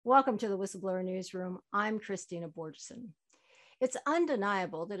Welcome to the Whistleblower Newsroom. I'm Christina Borgeson. It's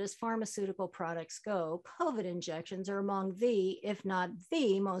undeniable that as pharmaceutical products go, COVID injections are among the, if not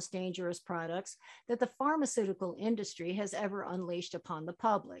the most dangerous products that the pharmaceutical industry has ever unleashed upon the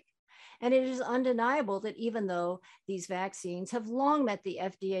public. And it is undeniable that even though these vaccines have long met the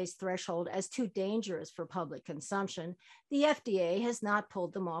FDA's threshold as too dangerous for public consumption, the FDA has not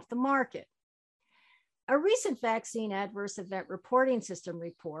pulled them off the market. A recent vaccine adverse event reporting system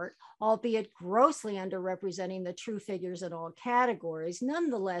report, albeit grossly underrepresenting the true figures in all categories,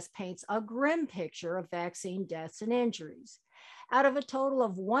 nonetheless paints a grim picture of vaccine deaths and injuries. Out of a total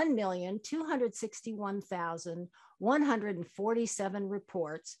of 1,261,147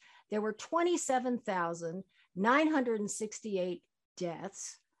 reports, there were 27,968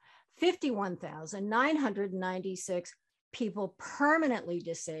 deaths, 51,996 people permanently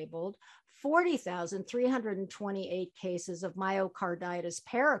disabled, 40,328 cases of myocarditis,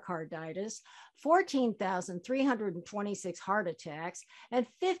 pericarditis, 14,326 heart attacks, and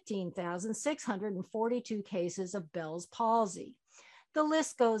 15,642 cases of Bell's palsy. The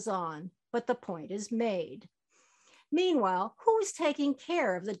list goes on, but the point is made. Meanwhile, who's taking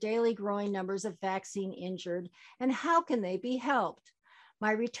care of the daily growing numbers of vaccine injured, and how can they be helped?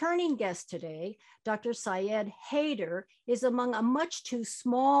 My returning guest today, Dr. Syed Haider, is among a much too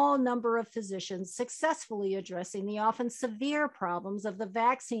small number of physicians successfully addressing the often severe problems of the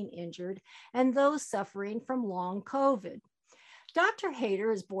vaccine injured and those suffering from long COVID. Dr.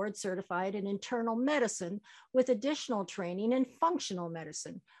 Haider is board certified in internal medicine with additional training in functional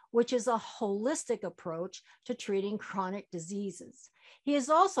medicine, which is a holistic approach to treating chronic diseases. He is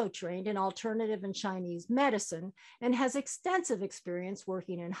also trained in alternative and Chinese medicine and has extensive experience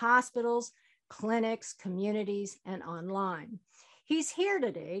working in hospitals, clinics, communities, and online. He's here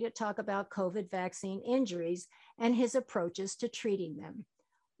today to talk about COVID vaccine injuries and his approaches to treating them.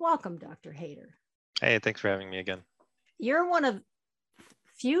 Welcome, Dr. Haider. Hey, thanks for having me again. You're one of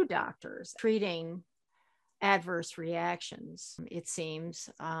few doctors treating adverse reactions, it seems.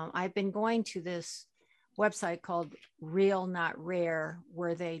 I've been going to this website called Real Not Rare,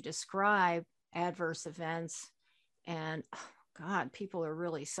 where they describe adverse events, and God, people are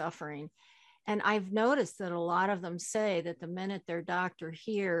really suffering. And I've noticed that a lot of them say that the minute their doctor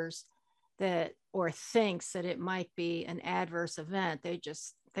hears that or thinks that it might be an adverse event, they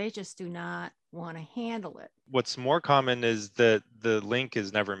just do not want to handle it. What's more common is that the link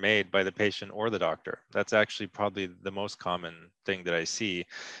is never made by the patient or the doctor. That's actually probably the most common thing that I see,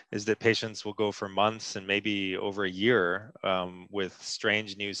 is that patients will go for months and maybe over a year with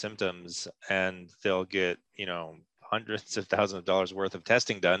strange new symptoms, and they'll get, hundreds of thousands of dollars worth of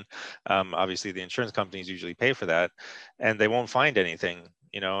testing done. Obviously, the insurance companies usually pay for that, and they won't find anything,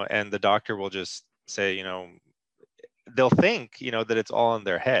 and the doctor will just say, they'll think, that it's all in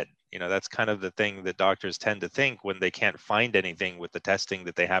their head. That's kind of the thing that doctors tend to think when they can't find anything with the testing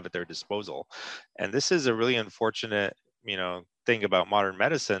that they have at their disposal. And this is a really unfortunate, thing about modern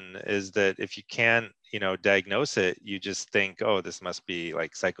medicine, is that if you can't, diagnose it, you just think, oh, this must be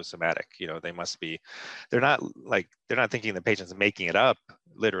like psychosomatic. They're not thinking the patient's making it up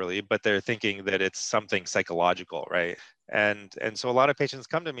literally, but they're thinking that it's something psychological, right? And so a lot of patients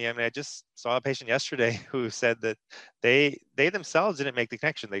come to me. I just saw a patient yesterday who said that they themselves didn't make the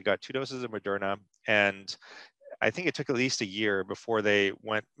connection. They got 2 doses of Moderna, and I think it took at least a year before they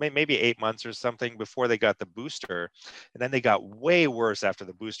went, maybe 8 months or something before they got the booster. And then they got way worse after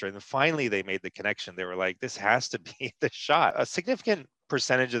the booster. And then finally they made the connection. They were like, this has to be the shot. A significant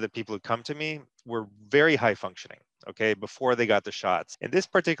percentage of the people who come to me were very high functioning, okay, before they got the shots. In this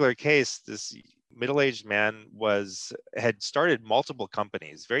particular case, this middle-aged man had started multiple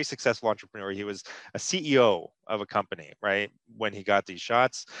companies, very successful entrepreneur. He was a CEO of a company, right, when he got these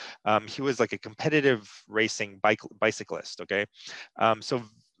shots. He was like a competitive racing bicyclist, okay? So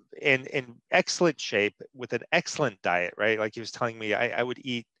in excellent shape with an excellent diet, right? Like he was telling me, I would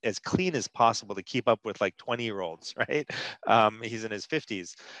eat as clean as possible to keep up with like 20-year-olds, right? He's in his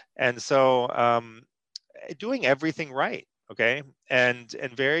 50s. And so doing everything right. Okay. And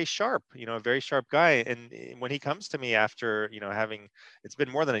very sharp, a very sharp guy. And when he comes to me after, it's been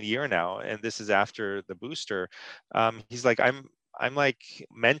more than a year now, and this is after the booster, he's like, I'm like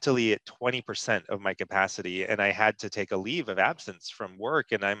mentally at 20% of my capacity, and I had to take a leave of absence from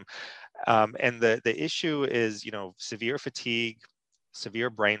work. And and the issue is, severe fatigue, severe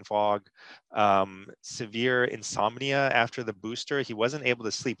brain fog, severe insomnia after the booster. He wasn't able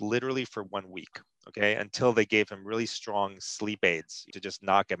to sleep literally for 1 week, okay, until they gave him really strong sleep aids to just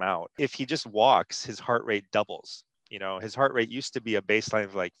knock him out. If he just walks, his heart rate doubles. You know, his heart rate used to be a baseline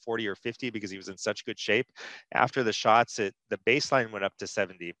of like 40 or 50 because he was in such good shape. After the shots, the baseline went up to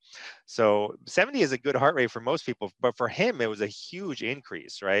 70. So 70 is a good heart rate for most people, but for him, it was a huge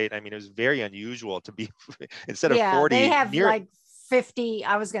increase, right? I mean, it was very unusual to be instead of Yeah, they 40 have near, like 50.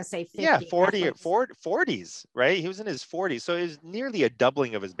 I was going to say yeah, 50 athletes. 40s, right? He was in his 40s, so it was nearly a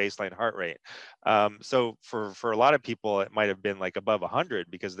doubling of his baseline heart rate. So for a lot of people, it might have been like above 100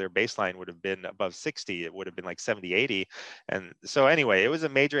 because their baseline would have been above 60. It would have been like 70, 80. And so anyway, it was a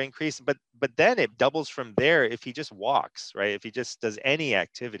major increase. But then it doubles from there if he just walks, right? If he just does any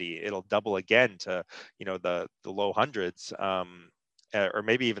activity, it'll double again to, you know, the low hundreds. Or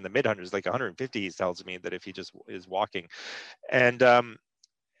maybe even the mid hundreds, like 150. He tells me that if he just is walking, and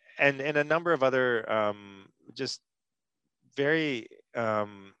and a number of other just very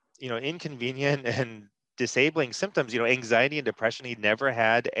you know, inconvenient and disabling symptoms. You know, anxiety and depression. He never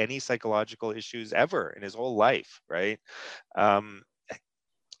had any psychological issues ever in his whole life, right? um,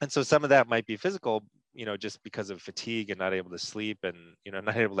 and so some of that might be physical, you know, just because of fatigue and not able to sleep, and, you know,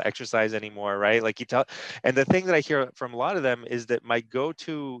 not able to exercise anymore, right? Like you tell, and the thing that I hear from a lot of them is that my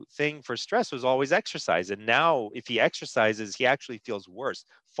go-to thing for stress was always exercise, and now if he exercises, he actually feels worse,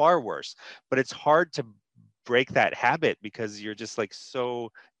 far worse. But it's hard to break that habit because you're just like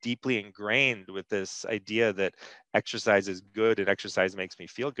so deeply ingrained with this idea that exercise is good and exercise makes me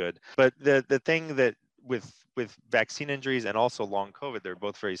feel good. But the thing that with vaccine injuries and also long COVID, they're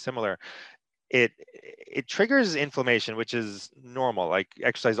both very similar. It triggers inflammation, which is normal. Like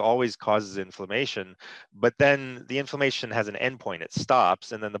exercise always causes inflammation, but then the inflammation has an endpoint. It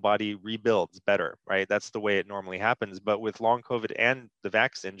stops, and then the body rebuilds better, right? That's the way it normally happens. But with long COVID and the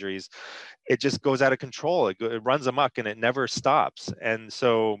VAX injuries, it just goes out of control. It runs amok and it never stops. And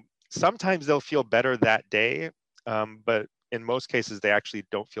so sometimes they'll feel better that day, but in most cases, they actually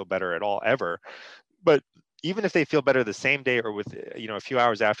don't feel better at all ever. But even if they feel better the same day or with, you know, a few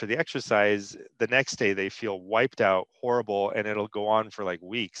hours after the exercise, the next day they feel wiped out, horrible, and it'll go on for like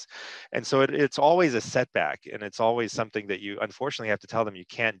weeks. And so it's always a setback, and it's always something that you unfortunately have to tell them you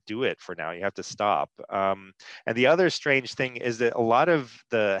can't do it for now. You have to stop. And the other strange thing is that a lot of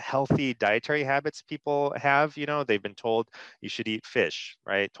the healthy dietary habits people have, you know, they've been told you should eat fish,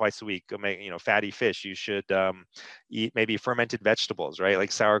 right, twice a week. You know, fatty fish. You should eat maybe fermented vegetables, right?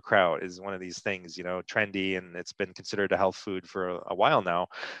 Like sauerkraut is one of these things, you know, trendy, and it's been considered a health food for a while now.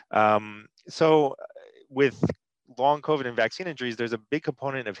 So with long COVID and vaccine injuries, there's a big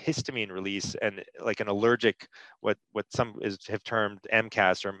component of histamine release and like an allergic, what some have termed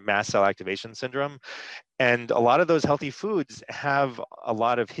MCAS, or mast cell activation syndrome. And a lot of those healthy foods have a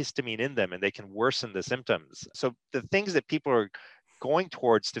lot of histamine in them, and they can worsen the symptoms. So the things that people are going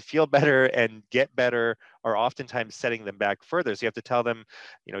towards to feel better and get better are oftentimes setting them back further. So you have to tell them,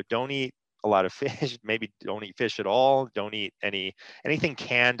 you know, don't eat a lot of fish, maybe don't eat fish at all, don't eat anything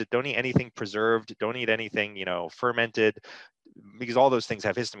canned, don't eat anything preserved, don't eat anything, you know, fermented, because all those things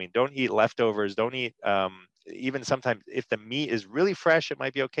have histamine. Don't eat leftovers, don't eat even sometimes if the meat is really fresh, it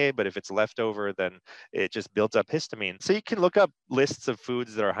might be okay, but if it's leftover, then it just builds up histamine. So you can look up lists of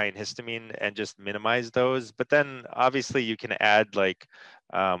foods that are high in histamine and just minimize those. But then obviously you can add like,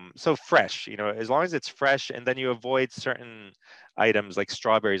 so fresh, you know, as long as it's fresh, and then you avoid certain items like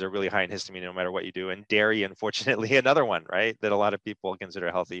strawberries are really high in histamine no matter what you do. And dairy, unfortunately, another one, right, that a lot of people consider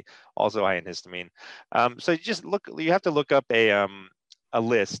healthy, also high in histamine. So you have to look up a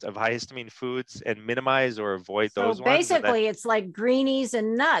list of high histamine foods and minimize or avoid So those ones. And then basically, it's like greenies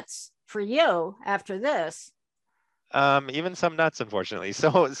and nuts for you after this. even some nuts, unfortunately.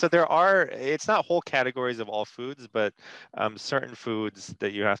 So there are, it's not whole categories of all foods, but certain foods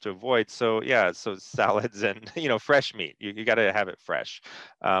that you have to avoid. So yeah, so salads and, you know, fresh meat, you got to have it fresh,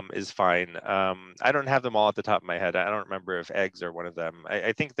 is fine. I don't have them all at the top of my head. I don't remember if eggs are one of them.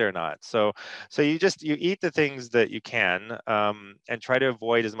 I think they're not. So you eat the things that you can, and try to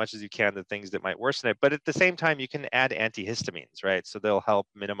avoid as much as you can the things that might worsen it. But at the same time, you can add antihistamines, right? So they'll help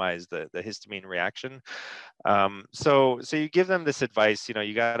minimize the histamine reaction. So you give them this advice, you know,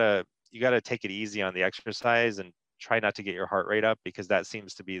 you gotta take it easy on the exercise and try not to get your heart rate up, because that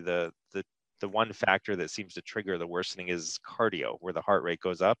seems to be the one factor that seems to trigger the worsening is cardio, where the heart rate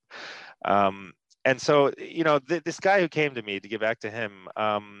goes up. Um, and so, you know, this guy who came to me, to get back to him,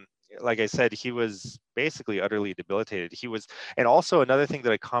 like I said, he was basically utterly debilitated. And also another thing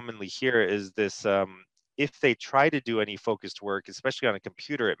that I commonly hear is this, if they try to do any focused work, especially on a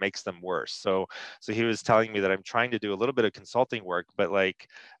computer, it makes them worse. So he was telling me that I'm trying to do a little bit of consulting work, but like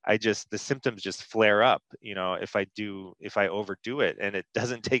the symptoms just flare up, you know, if I overdo it, and it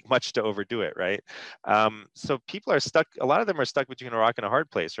doesn't take much to overdo it, right? So people are stuck, a lot of them are stuck between a rock and a hard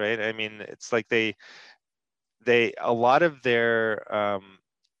place, right? I mean, it's like a lot of their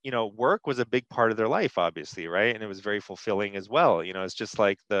work was a big part of their life, obviously, right? And it was very fulfilling as well. It's just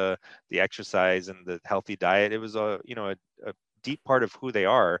like the exercise and the healthy diet. It was a deep part of who they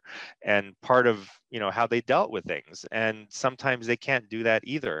are, and part of how they dealt with things. And sometimes they can't do that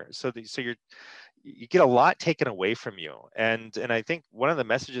either. So you get a lot taken away from you. And I think one of the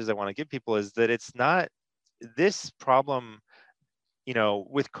messages I want to give people is that it's not this problem,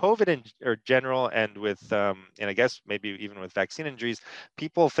 with COVID or general, and with and I guess maybe even with vaccine injuries,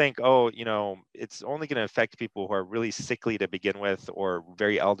 people think, oh, it's only going to affect people who are really sickly to begin with, or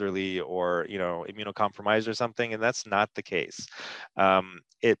very elderly, or immunocompromised or something, and that's not the case.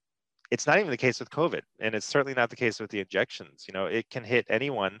 It's not even the case with COVID, and it's certainly not the case with the injections. It can hit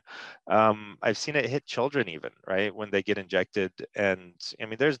anyone. I've seen it hit children even, right, when they get injected. And I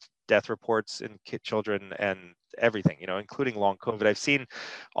mean, there's death reports in children and everything, including long COVID. I've seen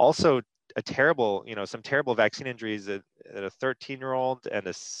also some terrible vaccine injuries at a 13-year-old and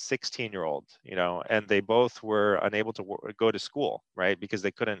a 16-year-old, and they both were unable to go to school, right? Because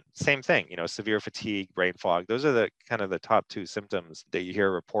they couldn't, same thing, severe fatigue, brain fog. Those are the kind of the top two symptoms that you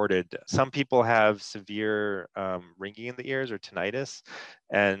hear reported. Some people have severe ringing in the ears or tinnitus.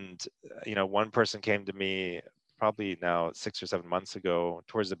 And, one person came to me probably now 6 or 7 months ago,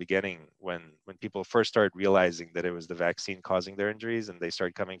 towards the beginning, when people first started realizing that it was the vaccine causing their injuries, and they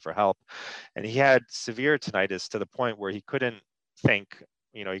started coming for help. And he had severe tinnitus to the point where he couldn't think.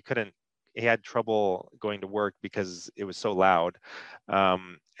 He had trouble going to work because it was so loud.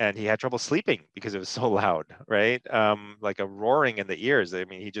 And he had trouble sleeping because it was so loud, right? Like a roaring in the ears. I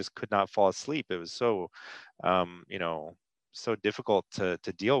mean, he just could not fall asleep. It was so, um, you know, so difficult to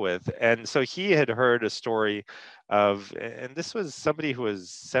deal with. And so he had heard a story of, and this was somebody who was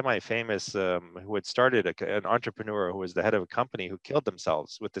semi-famous, who had started an entrepreneur who was the head of a company, who killed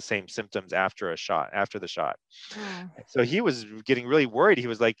themselves with the same symptoms after the shot. Oh. So he was getting really worried. He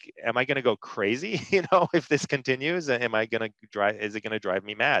was like, am I going to go crazy, if this continues? Am I going to is it going to drive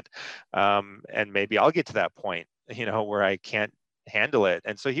me mad? And maybe I'll get to that point, where I can't handle it.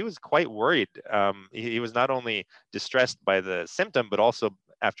 And so he was quite worried. He was not only distressed by the symptom, but also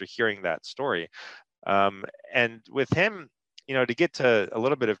after hearing that story. And with him, to get to a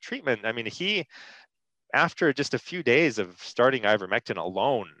little bit of treatment, I mean, after just a few days of starting ivermectin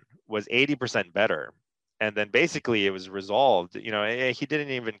alone, was 80% better. And then basically it was resolved. He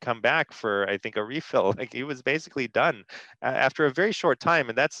didn't even come back for, I think, a refill. Like, he was basically done after a very short time.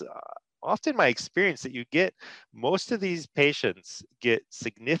 And that's often my experience, that you get most of these patients get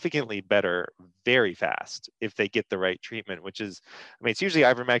significantly better very fast if they get the right treatment, which is, I mean, it's usually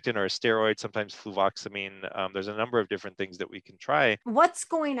ivermectin or a steroid, sometimes fluvoxamine. There's a number of different things that we can try. What's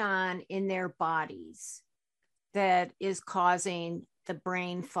going on in their bodies that is causing the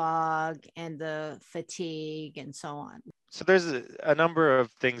brain fog and the fatigue and so on? So there's a number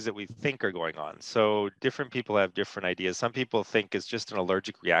of things that we think are going on. So different people have different ideas. Some people think it's just an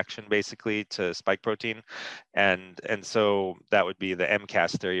allergic reaction, basically, to spike protein. And so that would be the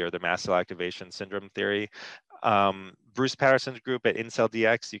MCAS theory, or the mast cell activation syndrome theory. Bruce Patterson's group at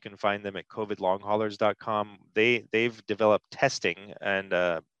IncelDX, you can find them at covidlonghaulers.com. They've developed testing and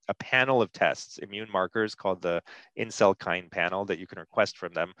a panel of tests, immune markers, called the IncelKine panel, that you can request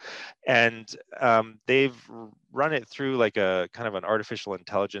from them. And they've run it through like a kind of an artificial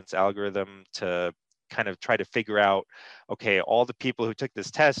intelligence algorithm to kind of try to figure out, okay, all the people who took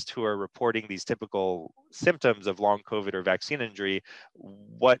this test who are reporting these typical symptoms of long COVID or vaccine injury,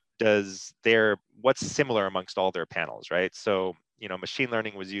 what's similar amongst all their panels, right? So, machine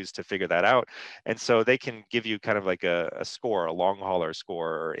learning was used to figure that out. And so they can give you kind of like a score, a long hauler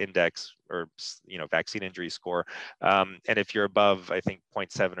score, or index, or, vaccine injury score. And if you're above, I think,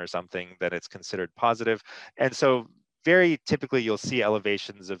 0.7 or something, then it's considered positive. And so very typically you'll see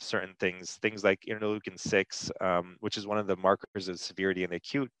elevations of certain things like interleukin 6, which is one of the markers of severity in the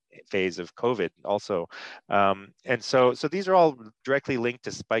acute phase of COVID also. And so these are all directly linked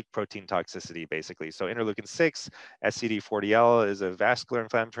to spike protein toxicity, basically. So interleukin 6, SCD40L is a vascular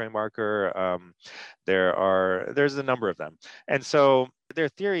inflammatory marker. There's a number of them. And so their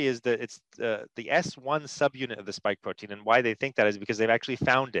theory is that it's the S1 subunit of the spike protein, and why they think that is because they've actually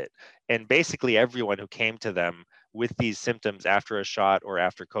found it. And basically everyone who came to them with these symptoms after a shot or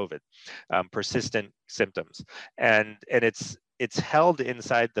after COVID, persistent symptoms, and it's held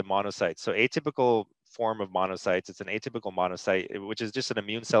inside the monocytes. So atypical form of monocytes, it's an atypical monocyte, which is just an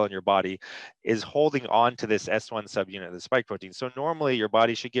immune cell in your body, is holding on to this S1 subunit of the spike protein. So normally your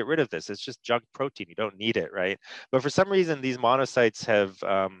body should get rid of this. It's just junk protein. You don't need it, right? But for some reason, these monocytes have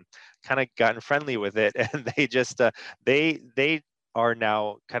kind of gotten friendly with it, and they just they are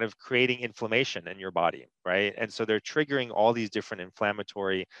now kind of creating inflammation in your body, right? And so they're triggering all these different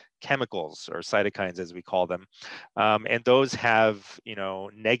inflammatory chemicals or cytokines, as we call them, and those have, you know,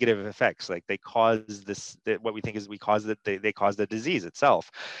 negative effects. Like they cause this, what we think is we cause that they cause the disease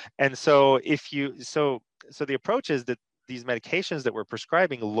itself. And so if you so the approach is that these medications that we're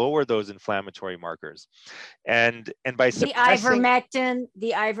prescribing lower those inflammatory markers, and by The suppressing, ivermectin, the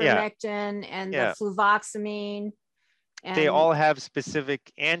yeah, ivermectin and the yeah, fluvoxamine they and all have specific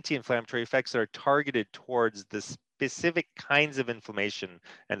anti-inflammatory effects that are targeted towards the specific kinds of inflammation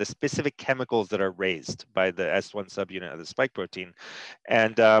and the specific chemicals that are raised by the S1 subunit of the spike protein.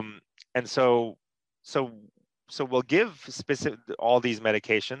 And and so so we'll give specific all these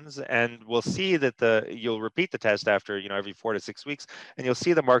medications, and we'll see that you'll repeat the test after, you know, every 4 to 6 weeks, and you'll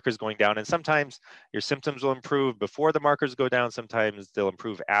see the markers going down. And sometimes your symptoms will improve before the markers go down, sometimes they'll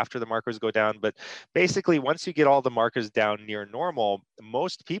improve after the markers go down. But basically, once you get all the markers down near normal,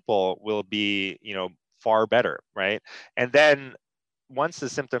 most people will be, you know, far better, right? And then once the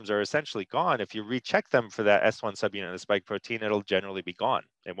symptoms are essentially gone, if you recheck them for that S1 subunit of the spike protein, it'll generally be gone.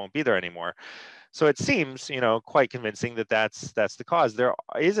 It won't be there anymore. So it seems, you know, quite convincing that that's the cause. There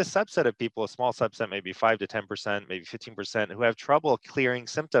is a subset of people, a small subset, maybe 5 to 10%, maybe 15%, who have trouble clearing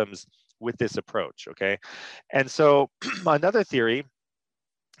symptoms with this approach. Okay, and so another theory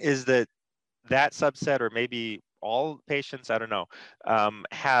is that that subset, or maybe all patients, I don't know,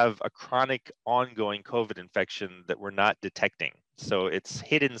 have a chronic ongoing COVID infection that we're not detecting. So it's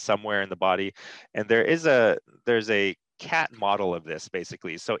hidden somewhere in the body. And there's a cat model of this,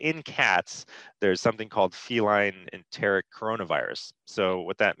 basically. So in cats, there's something called feline enteric coronavirus. So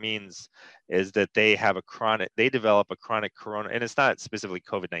what that means is that they develop a chronic corona, and it's not specifically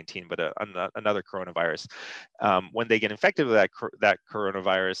COVID-19, but another coronavirus. When they get infected with that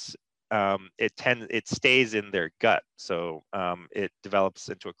coronavirus, it stays in their gut, so it develops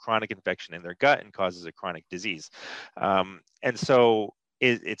into a chronic infection in their gut and causes a chronic disease. And so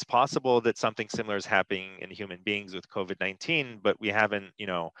it's possible that something similar is happening in human beings with COVID-19, but we haven't, you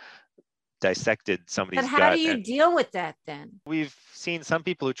know, dissected but somebody's how do gut. you And deal with that then? we've seen some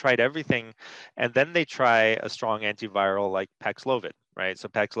people who tried everything, and then they try a strong antiviral like Paxlovid, right? So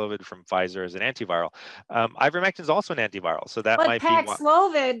Paxlovid from Pfizer is an antiviral. Ivermectin is also an antiviral, so that But might be why.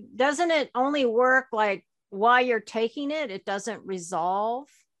 Paxlovid, doesn't it only work like while you're taking it? It doesn't resolve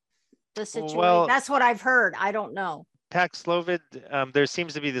the situation. Well, That's what I've heard. I don't know. Paxlovid, there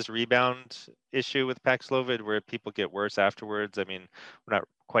seems to be this rebound issue with Paxlovid where people get worse afterwards. I mean, we're not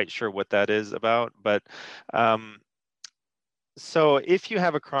quite sure what that is about, but um, so if you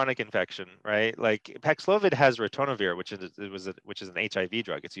have a chronic infection, right? Like Paxlovid has ritonavir, which is an HIV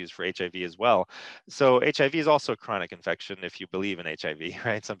drug. It's used for HIV as well. So HIV is also a chronic infection if you believe in HIV,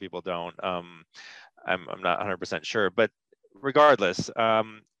 right? Some people don't. I'm not 100% sure, but regardless,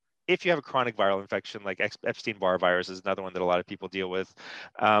 if you have a chronic viral infection like Epstein-Barr virus is another one that a lot of people deal with,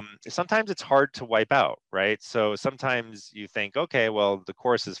 sometimes it's hard to wipe out, right? So sometimes you think, okay, well, the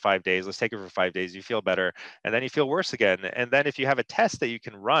course is 5 days. Let's take it for 5 days. You feel better, and then you feel worse again. And then if you have a test that you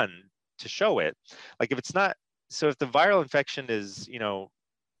can run to show it, like if it's not, so if the viral infection is, you know,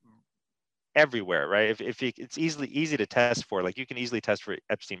 everywhere, right? If it's easy to test for, like you can easily test for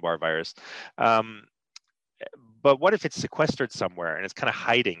Epstein-Barr virus. Um, but what if it's sequestered somewhere and it's kind of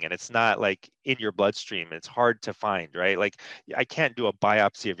hiding and it's not like in your bloodstream? It's hard to find, right? Like I can't do a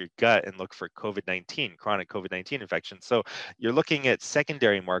biopsy of your gut and look for COVID-19, chronic COVID-19 infection. So you're looking at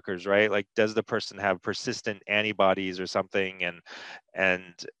secondary markers, right? Like does the person have persistent antibodies or something? And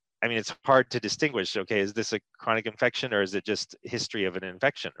I mean, it's hard to distinguish. Okay, is this a chronic infection or is it just history of an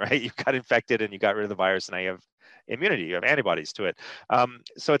infection, right? You got infected and you got rid of the virus, and now you have immunity, you have antibodies to it.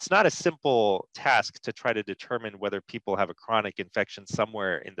 So it's not a simple task to try to determine whether people have a chronic infection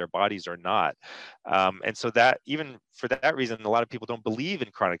somewhere in their bodies or not. And so that even for that reason, a lot of people don't believe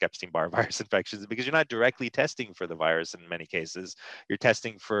in chronic Epstein-Barr virus infections because you're not directly testing for the virus in many cases. You're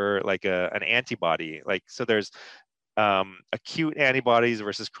testing for like an antibody. Like so, there's acute antibodies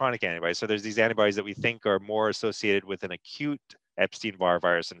versus chronic antibodies. So there's these antibodies that we think are more associated with an acute Epstein-Barr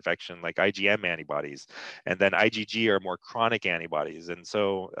virus infection, like IgM antibodies, and then IgG are more chronic antibodies. And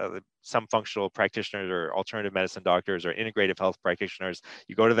so some functional practitioners or alternative medicine doctors or integrative health practitioners,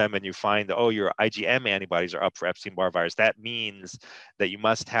 you go to them and you find, oh, your IgM antibodies are up for Epstein-Barr virus. That means that you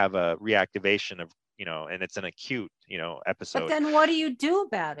must have a reactivation of, you know, and it's an acute, you know, But episode. then what do you do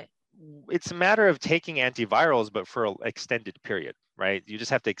about it? It's a matter of taking antivirals, but for an extended period, right? You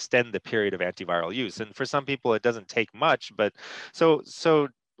just have to extend the period of antiviral use. And for some people, it doesn't take much. But so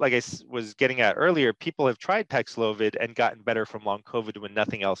like I was getting at earlier, people have tried Paxlovid and gotten better from long COVID when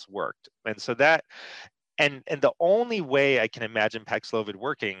nothing else worked. And so that And the only way I can imagine Paxlovid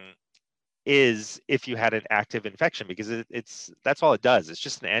working is if you had an active infection, because that's all it does. It's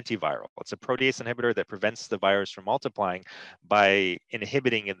just an antiviral. It's a protease inhibitor that prevents the virus from multiplying by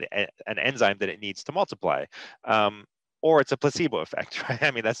inhibiting an enzyme that it needs to multiply. Or it's a placebo effect, right?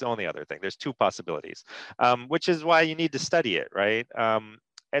 I mean, that's the only other thing. There's two possibilities, which is why you need to study it, right?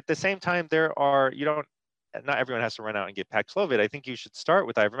 At the same time, not everyone has to run out and get Paxlovid. I think you should start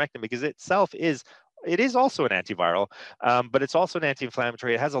with ivermectin because it is also an antiviral, but it's also an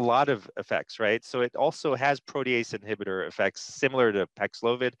anti-inflammatory. It has a lot of effects, right? So it also has protease inhibitor effects similar to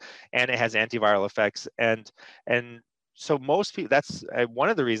Paxlovid, and it has antiviral effects. And so most people, that's one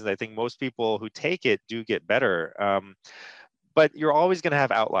of the reasons I think most people who take it do get better. But you're always going to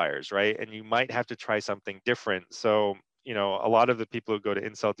have outliers, right? And you might have to try something different. So, a lot of the people who go to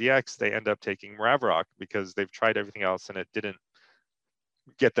Incel DX, they end up taking Maraviroc because they've tried everything else and it didn't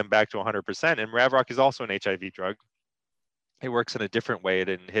get them back to 100%. And Maraviroc is also an HIV drug. It works in a different way. It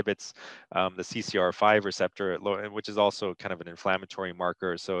inhibits the CCR5 receptor, which is also kind of an inflammatory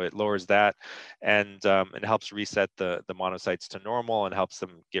marker. So it lowers that, and it helps reset the monocytes to normal and helps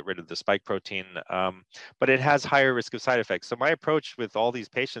them get rid of the spike protein. But it has higher risk of side effects. So my approach with all these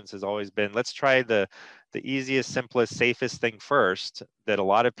patients has always been, let's try the easiest, simplest, safest thing first that a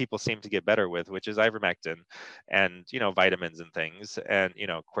lot of people seem to get better with, which is ivermectin and, vitamins and things, and,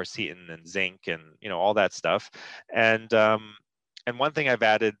 quercetin and zinc and, all that stuff. And one thing I've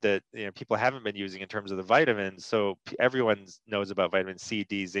added that people haven't been using in terms of the vitamins, so everyone knows about vitamin C,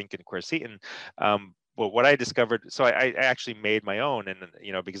 D, zinc, and quercetin. But what I discovered, so I actually made my own, and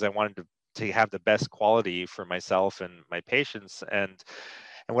because I wanted to have the best quality for myself and my patients. And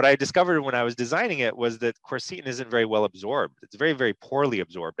what I discovered when I was designing it was that quercetin isn't very well absorbed. It's very, very poorly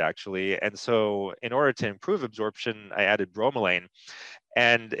absorbed, actually. And so in order to improve absorption, I added bromelain.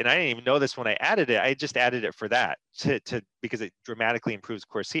 And I didn't even know this when I added it. I just added it for that, because it dramatically improves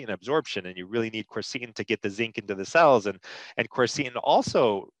quercetin absorption, and you really need quercetin to get the zinc into the cells. And quercetin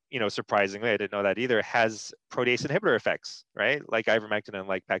also, surprisingly, I didn't know that either, has protease inhibitor effects, right? Like ivermectin and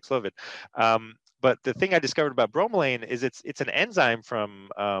like Paxlovid. But the thing I discovered about bromelain is it's an enzyme from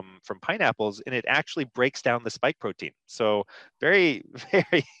pineapples, and it actually breaks down the spike protein. So very,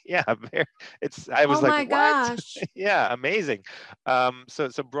 very, yeah, very. I was Oh like, my what? gosh. Yeah, amazing. So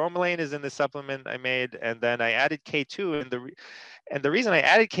bromelain is in the supplement I made, and then I added K2, and the reason I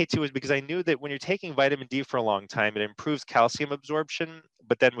added K2 is because I knew that when you're taking vitamin D for a long time, it improves calcium absorption.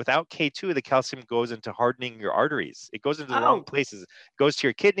 But then without K2, the calcium goes into hardening your arteries. It goes into the wrong Oh, places. It goes to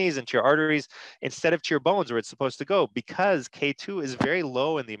your kidneys and to your arteries instead of to your bones where it's supposed to go, because K2 is very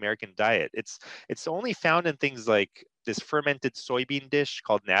low in the American diet. It's only found in things like this fermented soybean dish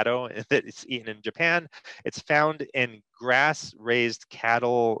called natto that it's eaten in Japan. It's found in grass-raised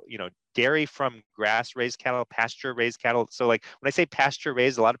cattle, dairy from grass-raised cattle, pasture-raised cattle. So like when I say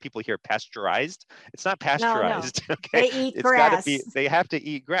pasture-raised, a lot of people hear pasteurized. It's not no. pasteurized, okay? They eat It's got to be, grass. they have to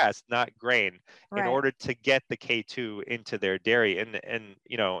eat grass, not grain, in Right. order to get the K2 into their dairy. And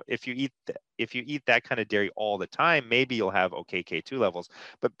if you eat that kind of dairy all the time, maybe you'll have okay K2 levels.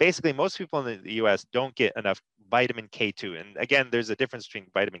 But basically, most people in the US don't get enough vitamin K2. And again, there's a difference between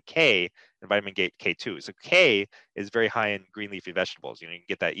vitamin K and vitamin K2. So K is very high in green leafy vegetables. You can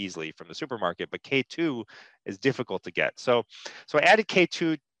get that easily from the supermarket, but K2 is difficult to get. So I added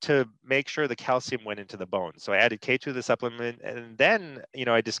K2 to make sure the calcium went into the bone. So I added K2 to the supplement, and then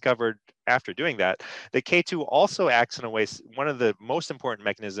I discovered after doing that K2 also acts in a way. One of the most important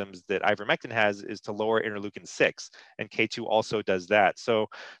mechanisms that ivermectin has is to lower interleukin 6, and K2 also does that. So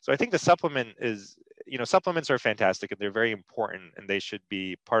I think the supplement is, supplements are fantastic and they're very important and they should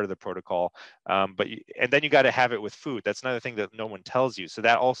be part of the protocol. And then you got to have it with food. That's another thing that no one tells you. So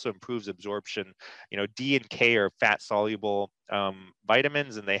that also improves absorption. D and K are fat soluble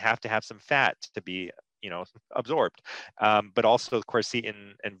vitamins, and they have to have some fat to be absorbed. But also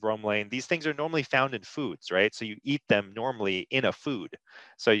quercetin and bromelain, these things are normally found in foods, right? So you eat them normally in a food.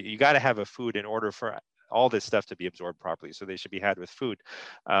 So you got to have a food in order for all this stuff to be absorbed properly. So they should be had with food.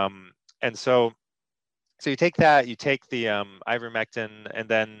 And so you take that, you take the ivermectin, and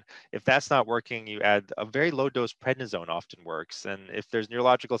then if that's not working, you add a very low dose prednisone often works. And if there's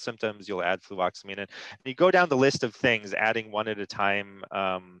neurological symptoms, you'll add fluvoxamine. And you go down the list of things, adding one at a time,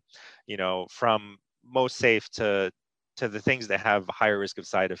 from most safe to the things that have higher risk of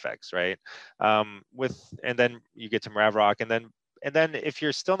side effects, right? And then you get to Maraviroc, and then if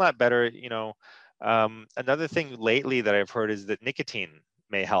you're still not better, another thing lately that I've heard is that nicotine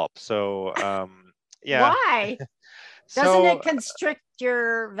may help. So yeah. Why? Doesn't So it constrict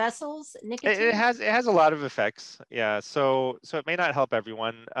your vessels, it nicotine? has a lot of effects. Yeah. So it may not help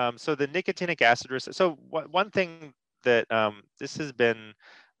everyone. So the nicotinic acid so one thing that this has been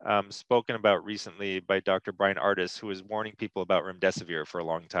spoken about recently by Dr. Brian Ardis, who was warning people about remdesivir for a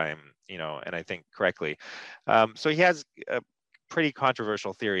long time, and I think correctly. So he has a pretty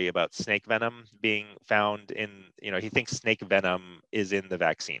controversial theory about snake venom being found in, he thinks snake venom is in the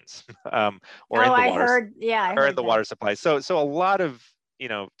vaccines, or Oh, in the I water heard. Yeah, I or in heard the that. water supply. So a lot of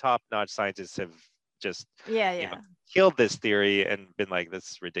top-notch scientists have just Yeah, you know yeah. killed this theory and been like,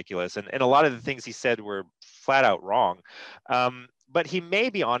 this is ridiculous. And a lot of the things he said were flat out wrong. But he may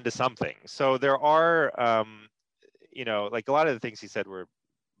be onto something. So there are like a lot of the things he said were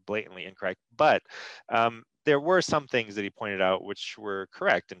blatantly incorrect, but there were some things that he pointed out which were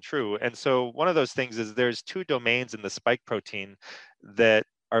correct and true. And so one of those things is there's two domains in the spike protein that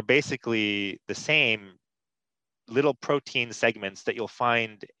are basically the same little protein segments that you'll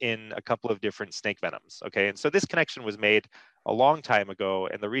find in a couple of different snake venoms. Okay, and so this connection was made a long time ago,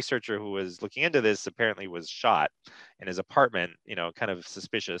 and the researcher who was looking into this apparently was shot in his apartment, kind of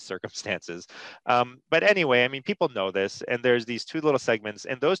suspicious circumstances. But anyway, I mean, people know this, and there's these two little segments,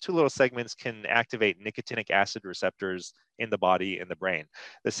 and those two little segments can activate nicotinic acid receptors in the body and the brain.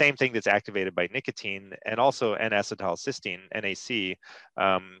 The same thing that's activated by nicotine, and also N-acetylcysteine, NAC,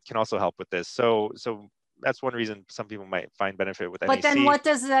 can also help with this. So that's one reason some people might find benefit with But then NAC.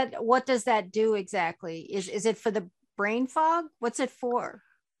 what does that do exactly? Is it for the brain fog? What's it for?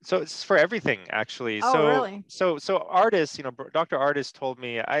 So it's for everything, actually. Oh, So really? artists, Dr. Artist told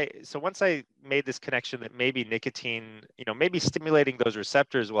me, so once I made this connection that maybe nicotine, maybe stimulating those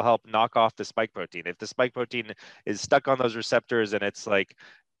receptors will help knock off the spike protein. If the spike protein is stuck on those receptors and it's like,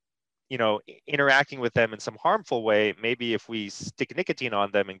 interacting with them in some harmful way, maybe if we stick nicotine on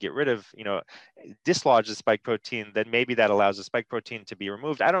them and get rid of, dislodge the spike protein, then maybe that allows the spike protein to be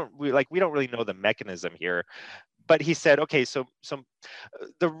removed. We don't really know the mechanism here, but he said, okay, so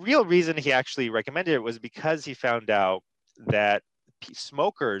the real reason he actually recommended it was because he found out that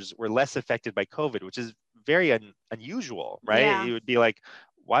smokers were less affected by COVID, which is very unusual, right? Yeah. It would be like,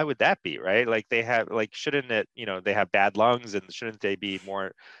 why would that be, right? Like they have, like, shouldn't it, they have bad lungs, and shouldn't they be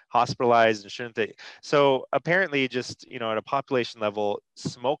more hospitalized, and shouldn't they? So apparently, just, at a population level,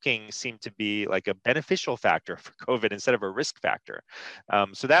 smoking seemed to be like a beneficial factor for COVID instead of a risk factor.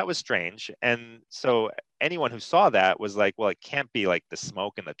 So that was strange. And so anyone who saw that was like, well, it can't be like the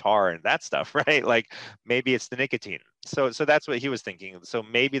smoke and the tar and that stuff, right? Like maybe it's the nicotine. So that's what he was thinking. So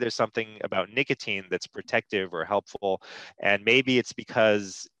maybe there's something about nicotine that's protective or helpful, and maybe it's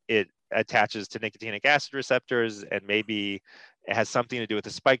because it attaches to nicotinic acid receptors, and maybe it has something to do with the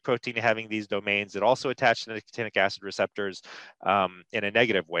spike protein having these domains that also attach to nicotinic acid receptors in a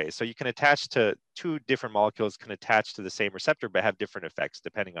negative way. So you can attach to two different molecules, can attach to the same receptor, but have different effects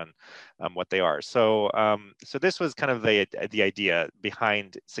depending on what they are. So so this was kind of the idea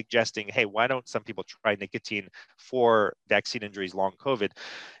behind suggesting, hey, why don't some people try nicotine for vaccine injuries, long COVID?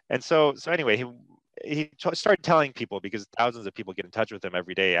 And so anyway, he started telling people, because thousands of people get in touch with him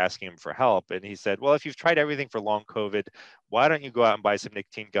every day asking him for help. And he said, well, if you've tried everything for long COVID, why don't you go out and buy some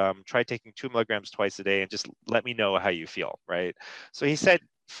nicotine gum, try taking 2 milligrams twice a day, and just let me know how you feel, right? So he said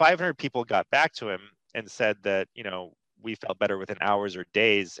 500 people got back to him and said that, we felt better within hours or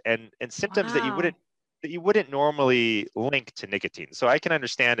days, and symptoms that Wow. you wouldn't normally link to nicotine. So I can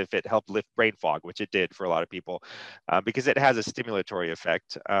understand if it helped lift brain fog, which it did for a lot of people, because it has a stimulatory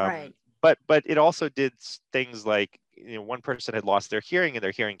effect. Right. But it also did things like, one person had lost their hearing and their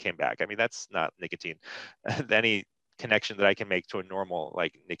hearing came back. I mean, that's not nicotine, any connection that I can make to a normal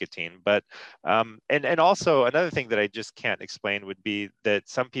like nicotine. But and also another thing that I just can't explain would be that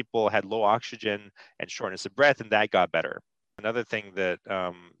some people had low oxygen and shortness of breath, and that got better. Another thing that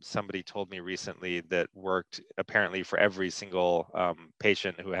somebody told me recently that worked apparently for every single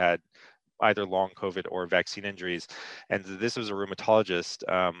patient who had either long COVID or vaccine injuries. And this was a rheumatologist.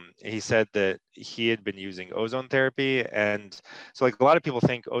 He said that he had been using ozone therapy. And so, like, a lot of people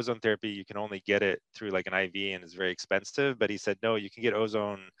think ozone therapy, you can only get it through like an IV and it's very expensive. But he said, no, you can get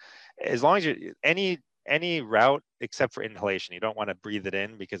ozone as long as you, any route except for inhalation. You don't want to breathe it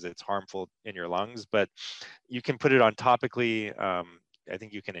in because it's harmful in your lungs, but you can put it on topically. I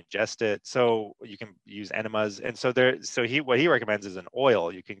think you can ingest it, so you can use enemas. And so what he recommends is an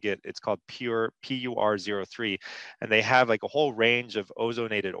oil. You can get, it's called Pure PUR03, and they have like a whole range of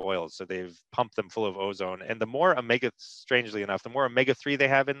ozonated oils. So they've pumped them full of ozone, and the more strangely enough, the more omega-3 they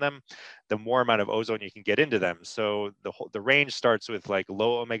have in them, the more amount of ozone you can get into them. So the range starts with like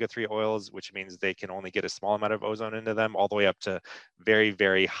low omega-3 oils, which means they can only get a small amount of ozone into them, all the way up to very,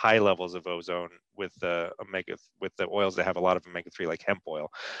 very high levels of ozone, with the oils that have a lot of omega-3, like hemp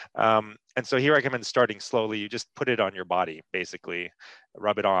oil. And so he recommends starting slowly. You just put it on your body, basically,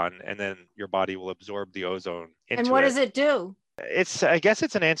 rub it on, and then your body will absorb the ozone into it. And what does it do? I guess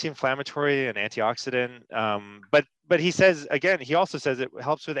it's an anti-inflammatory, an antioxidant. But he says, again, he also says it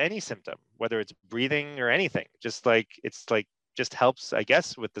helps with any symptom, whether it's breathing or anything. Just like just helps, I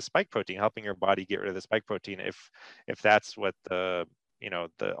guess, with the spike protein, helping your body get rid of the spike protein. If that's what the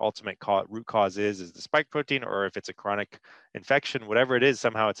ultimate root cause is the spike protein, or if it's a chronic infection, whatever it is,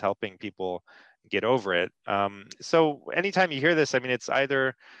 somehow it's helping people get over it. So anytime you hear this, I mean, it's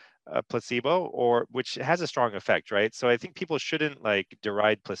either a placebo or which has a strong effect, right? So I think people shouldn't like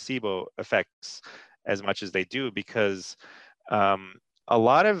deride placebo effects as much as they do, because a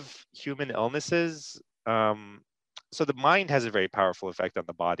lot of human illnesses, so the mind has a very powerful effect on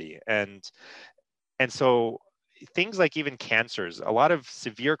the body, and so things like even cancers, a lot of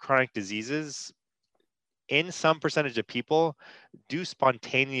severe chronic diseases in some percentage of people do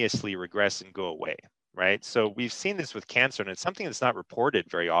spontaneously regress and go away, right? So we've seen this with cancer, and it's something that's not reported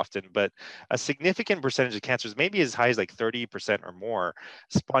very often, but a significant percentage of cancers, maybe as high as like 30% or more,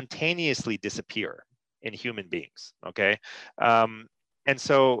 spontaneously disappear in human beings, okay? And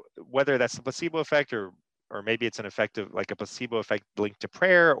so whether that's the placebo effect, or maybe it's an effect of like a placebo effect linked to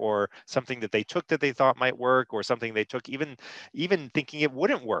prayer, or something that they took that they thought might work, or something they took even thinking it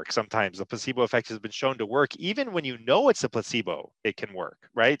wouldn't work. Sometimes the placebo effect has been shown to work. Even when you know it's a placebo, it can work,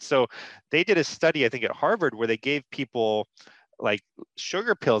 right? So they did a study, I think at Harvard, where they gave people like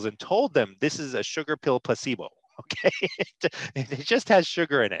sugar pills and told them this is a sugar pill placebo. Okay, it just has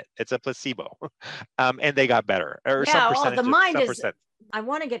sugar in it. It's a placebo, and they got better, or some percentage. The mind some is. percent. I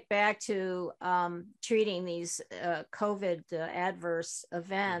want to get back to treating these COVID adverse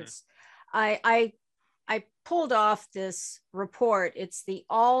events. I pulled off this report. It's the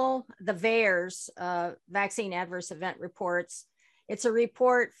VAERS vaccine adverse event reports. It's a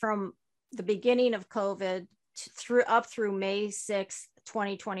report from the beginning of COVID through May 6th,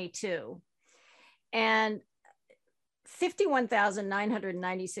 2022. And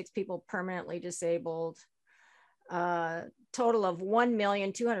 51,996 people permanently disabled, total of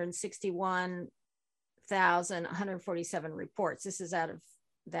 1,261,147 reports. This is out of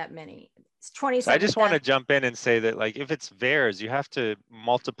that many. It's 27. So I just want to jump in and say that, like, if it's VAERS, you have to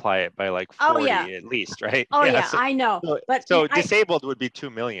multiply it by like 40 at least, right? So, I know. But disabled would be 2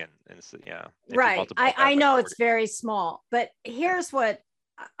 million. And so, yeah. Right. I know it's very small, but here's what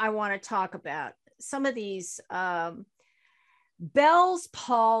I want to talk about. Some of these Bell's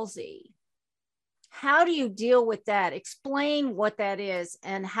palsy. How do you deal with that? Explain what that is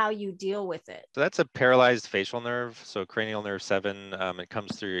and how you deal with it. So that's a paralyzed facial nerve. So cranial nerve 7, it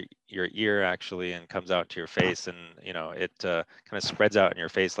comes through your ear actually and comes out to your face, and it kind of spreads out in your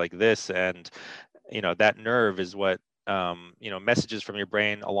face like this. And that nerve is what messages from your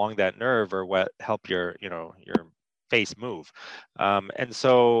brain along that nerve are what help your face move. And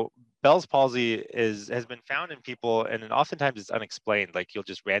so Bell's palsy has been found in people, and oftentimes it's unexplained. Like you'll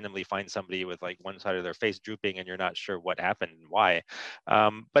just randomly find somebody with like one side of their face drooping, and you're not sure what happened and why.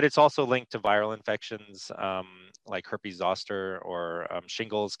 But it's also linked to viral infections, like herpes zoster or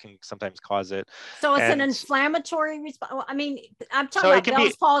shingles can sometimes cause it. So it's an inflammatory response. I mean, I'm talking about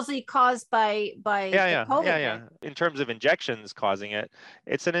Bell's palsy caused by COVID. Yeah. In terms of injections causing it,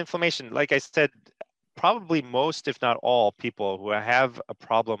 it's an inflammation. Like I said, probably most, if not all, people who have a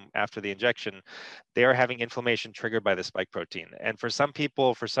problem after the injection, they are having inflammation triggered by the spike protein. And for some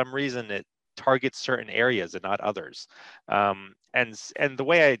people, for some reason, it targets certain areas and not others. And the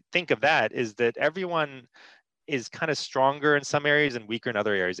way I think of that is that everyone is kind of stronger in some areas and weaker in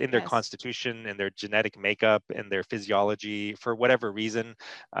other areas, in their constitution and their genetic makeup and their physiology, for whatever reason.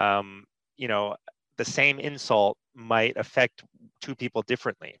 The same insult might affect two people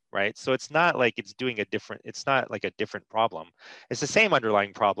differently, right? So it's not like it's not like a different problem. It's the same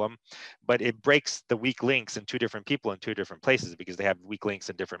underlying problem, but it breaks the weak links in two different people in two different places because they have weak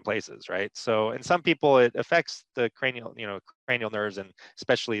links in different places, right? So in some people it affects the cranial nerves, and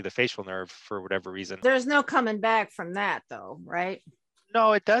especially the facial nerve for whatever reason. There's no coming back from that though, right?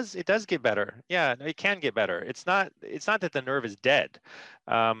 No, it does get better. Yeah, it can get better. It's not that the nerve is dead.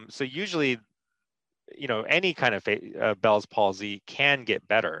 So usually, any kind of Bell's palsy can get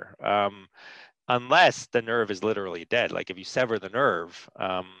better, unless the nerve is literally dead. Like if you sever the nerve,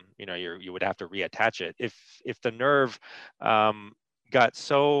 you would have to reattach it. If the nerve got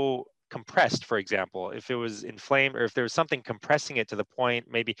so compressed, for example, if it was inflamed, or if there was something compressing it to the point,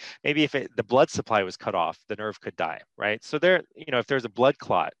 maybe if the blood supply was cut off, the nerve could die, right? So if there's a blood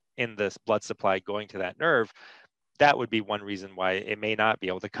clot in this blood supply going to that nerve, that would be one reason why it may not be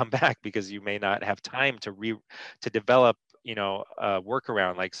able to come back, because you may not have time to develop, a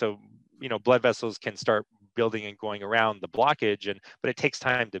workaround. Like, so, blood vessels can start building and going around the blockage, but it takes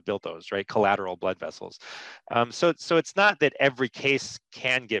time to build those, right? Collateral blood vessels. So it's not that every case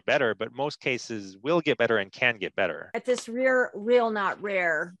can get better, but most cases will get better and can get better. At this real not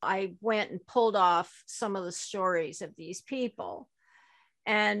rare, I went and pulled off some of the stories of these people.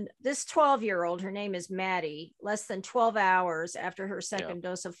 And this 12-year-old, her name is Maddie, less than 12 hours after her second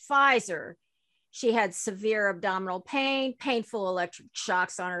dose of Pfizer, she had severe abdominal pain, painful electric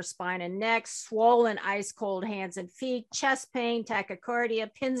shocks on her spine and neck, swollen ice cold hands and feet, chest pain,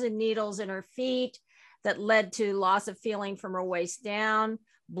 tachycardia, pins and needles in her feet that led to loss of feeling from her waist down,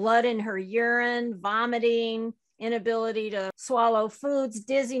 blood in her urine, vomiting, inability to swallow foods,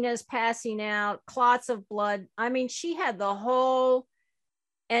 dizziness, passing out, clots of blood. I mean, she had the whole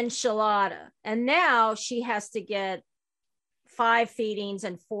enchilada. And now she has to get 5 feedings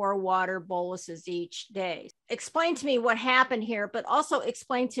and 4 water boluses each day. Explain to me what happened here, but also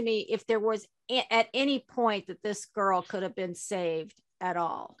explain to me if there was at any point that this girl could have been saved at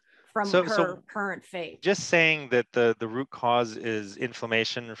all from her current fate. Just saying that the root cause is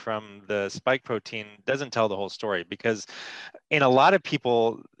inflammation from the spike protein doesn't tell the whole story, because in a lot of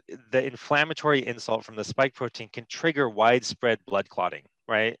people, the inflammatory insult from the spike protein can trigger widespread blood clotting.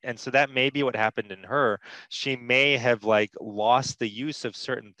 Right. And so that may be what happened in her. She may have lost the use of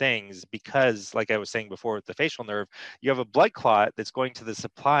certain things because, like I was saying before with the facial nerve, you have a blood clot that's going to the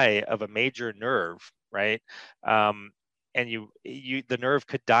supply of a major nerve, right? And the nerve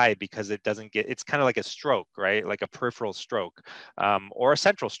could die because it doesn't get, it's kind of like a stroke, right? Like a peripheral stroke, or a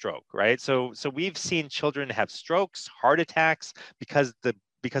central stroke, right? So we've seen children have strokes, heart attacks because of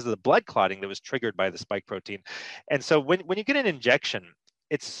the blood clotting that was triggered by the spike protein. And so when you get an injection,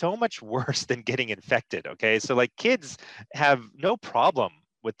 it's so much worse than getting infected. Okay. So kids have no problem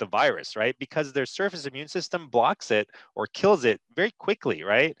with the virus, right? Because their surface immune system blocks it or kills it very quickly,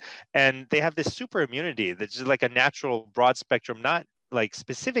 right? And they have this super immunity that's just like a natural broad spectrum, not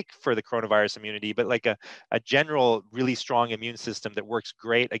specific for the coronavirus immunity, but a general really strong immune system that works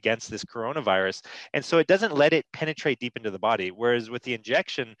great against this coronavirus. And so it doesn't let it penetrate deep into the body. Whereas with the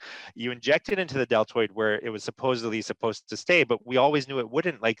injection, you inject it into the deltoid where it was supposedly supposed to stay, but we always knew it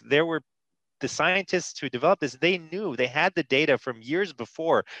wouldn't. There were the scientists who developed this, they knew, they had the data from years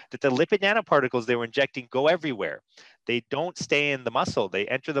before that the lipid nanoparticles they were injecting go everywhere. They don't stay in the muscle. They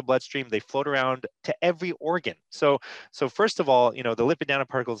enter the bloodstream. They float around to every organ. So first of all, the lipid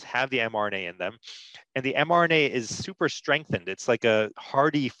nanoparticles have the mRNA in them, and the mRNA is super strengthened. It's like a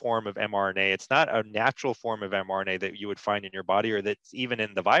hardy form of mRNA. It's not a natural form of mRNA that you would find in your body or that's even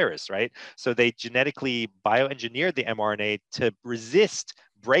in the virus, right? So they genetically bioengineered the mRNA to resist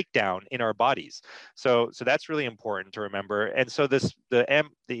breakdown in our bodies. So that's really important to remember. And so the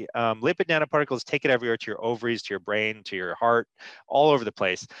lipid nanoparticles take it everywhere, to your ovaries, to your brain, to your heart, all over the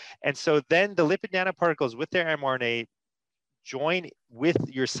place. And so then the lipid nanoparticles with their mRNA join with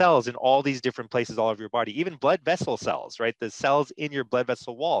your cells in all these different places all over your body, even blood vessel cells, right? The cells in your blood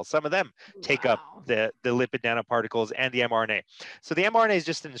vessel wall, some of them take up the lipid nanoparticles and the mRNA. So the mRNA is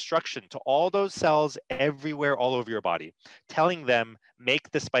just an instruction to all those cells everywhere, all over your body, telling them, make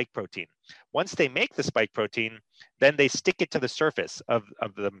the spike protein. Once they make the spike protein, then they stick it to the surface of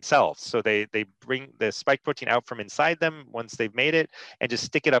themselves. So they bring the spike protein out from inside them once they've made it and just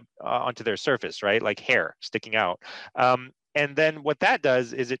stick it up onto their surface, right? Like hair sticking out. And then what that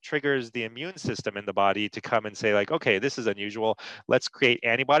does is it triggers the immune system in the body to come and say okay, this is unusual. Let's create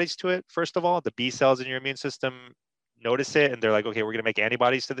antibodies to it. First of all, the B cells in your immune system notice it and they're like, okay, we're going to make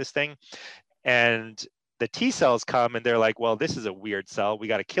antibodies to this thing. And the T cells come and they're like, well, this is a weird cell. We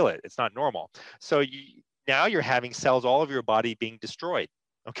got to kill it. It's not normal. So now you're having cells all over your body being destroyed.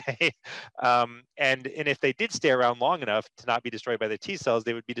 Okay. And if they did stay around long enough to not be destroyed by the T cells,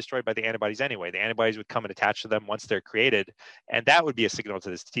 they would be destroyed by the antibodies anyway. The antibodies would come and attach to them once they're created, and that would be a signal to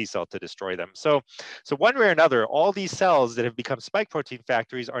this T cell to destroy them. So one way or another, all these cells that have become spike protein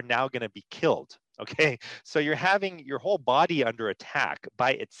factories are now going to be killed. Okay, so you're having your whole body under attack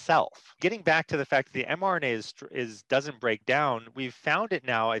by itself. Getting back to the fact that the mRNA doesn't break down, we've found it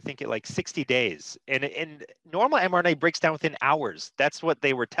now, I think, at 60 days. And normal mRNA breaks down within hours. That's what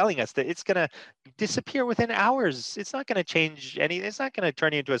they were telling us, that it's going to disappear within hours. It's not going to change anything. It's not going to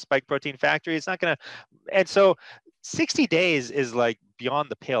turn you into a spike protein factory. It's not going to. And so 60 days is beyond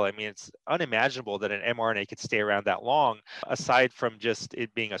the pale. I mean, it's unimaginable that an mRNA could stay around that long, aside from just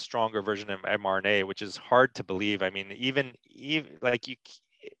it being a stronger version of mRNA, which is hard to believe. I mean, even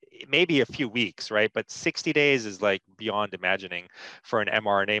maybe a few weeks, right? But 60 days is like beyond imagining for an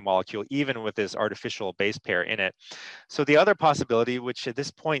mRNA molecule, even with this artificial base pair in it. So the other possibility, which at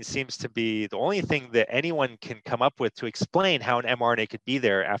this point seems to be the only thing that anyone can come up with to explain how an mRNA could be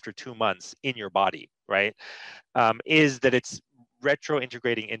there after 2 months in your body, right, is that it's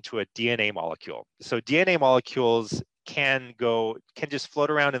retro-integrating into a DNA molecule. So DNA molecules can just float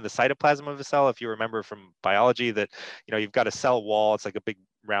around in the cytoplasm of a cell. If you remember from biology that, you've got a cell wall, it's like a big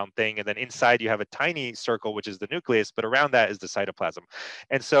round thing, and then inside you have a tiny circle, which is the nucleus, but around that is the cytoplasm.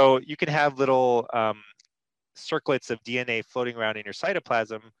 And so you can have little circlets of DNA floating around in your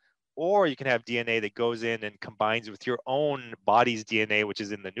cytoplasm, or you can have DNA that goes in and combines with your own body's DNA, which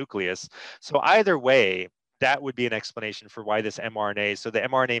is in the nucleus. So either way, that would be an explanation for why this mRNA, so the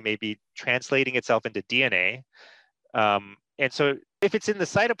mRNA may be translating itself into DNA. And so if it's in the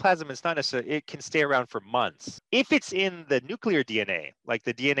cytoplasm, it's not necessarily, it can stay around for months. If it's in the nuclear DNA, like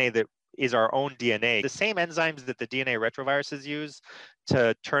the DNA that is our own DNA, the same enzymes that the DNA retroviruses use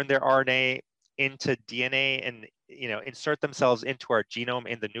to turn their RNA into DNA and insert themselves into our genome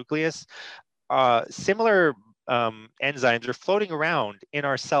in the nucleus, similar enzymes are floating around in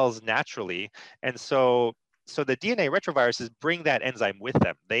our cells naturally. And so the DNA retroviruses bring that enzyme with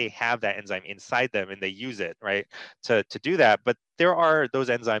them. They have that enzyme inside them and they use it, right, to do that. But there are those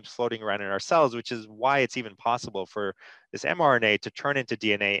enzymes floating around in our cells, which is why it's even possible for this mRNA to turn into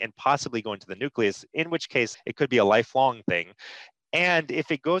DNA and possibly go into the nucleus, in which case it could be a lifelong thing. And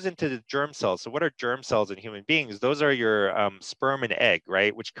if it goes into the germ cells, so what are germ cells in human beings? Those are your sperm and egg,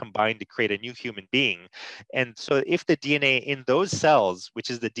 right, which combine to create a new human being. And so if the DNA in those cells, which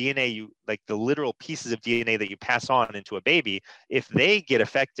is the DNA, like the literal pieces of DNA that you pass on into a baby, if they get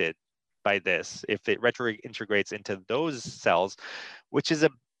affected by this, if it retrointegrates into those cells, which is a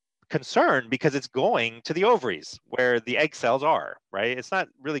concern because it's going to the ovaries where the egg cells are, right? It's not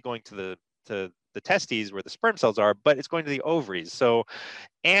really going to the testes where the sperm cells are, but it's going to the ovaries. So,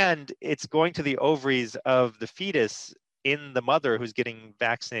 and it's going to the ovaries of the fetus in the mother who's getting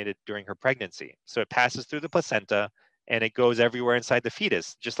vaccinated during her pregnancy. So it passes through the placenta and it goes everywhere inside the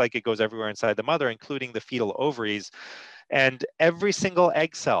fetus, just like it goes everywhere inside the mother, including the fetal ovaries. And every single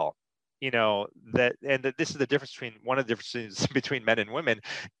egg cell, this is the difference between, one of the differences between men and women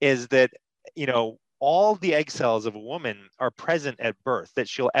is that, all the egg cells of a woman are present at birth that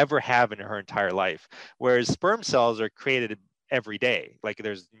she'll ever have in her entire life. Whereas sperm cells are created every day. Like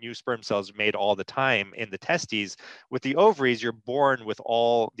there's new sperm cells made all the time in the testes. With the ovaries, you're born with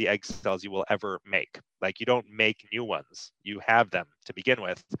all the egg cells you will ever make. Like you don't make new ones. You have them to begin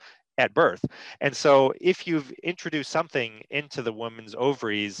with at birth. And so if you've introduced something into the woman's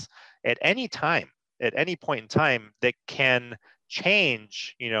ovaries at any time, at any point in time that can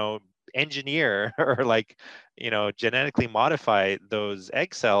change, engineer or genetically modify those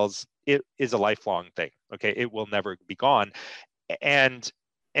egg cells, it is a lifelong thing. Okay, it will never be gone. And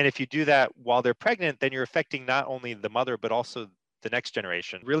if you do that while they're pregnant, then you're affecting not only the mother but also the next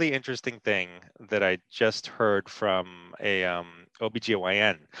generation. Really interesting thing that I just heard from a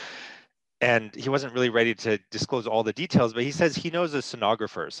OBGYN, and he wasn't really ready to disclose all the details, but he says he knows a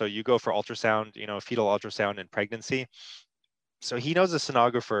sonographer. So you go for ultrasound, fetal ultrasound in pregnancy. So he knows a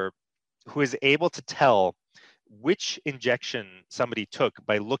sonographer who is able to tell which injection somebody took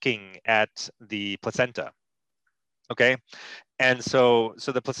by looking at the placenta. Okay. And so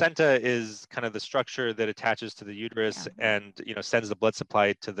the placenta is kind of the structure that attaches to the uterus and, sends the blood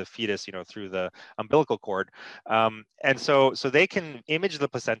supply to the fetus, through the umbilical cord. And so they can image the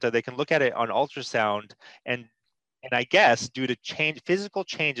placenta, they can look at it on ultrasound, and I guess due to physical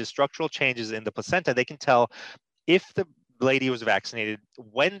changes, structural changes in the placenta, they can tell if the lady was vaccinated,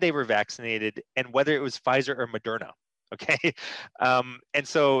 when they were vaccinated, and whether it was Pfizer or Moderna. Okay. And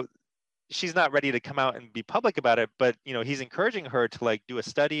so she's not ready to come out and be public about it, but he's encouraging her to do a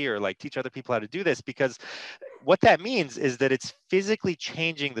study or teach other people how to do this, because what that means is that it's physically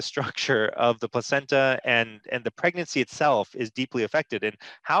changing the structure of the placenta, and the pregnancy itself is deeply affected. And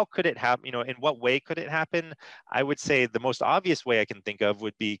how could it happen? In what way could it happen? I would say the most obvious way I can think of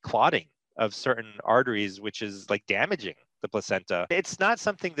would be clotting of certain arteries, which is damaging the placenta. It's not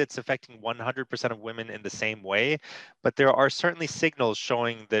something that's affecting 100% of women in the same way, but there are certainly signals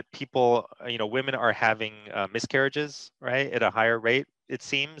showing that people, women are having miscarriages, right, at a higher rate, it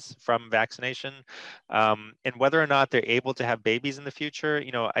seems, from vaccination. And whether or not they're able to have babies in the future,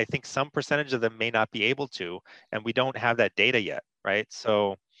 I think some percentage of them may not be able to, and we don't have that data yet, right?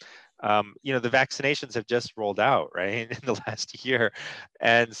 So The vaccinations have just rolled out, right, in the last year.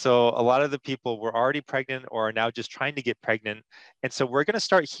 And so a lot of the people were already pregnant or are now just trying to get pregnant. And so we're going to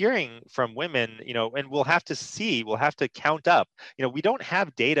start hearing from women, and we'll have to count up. We don't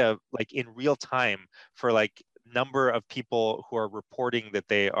have data like in real time for like number of people who are reporting that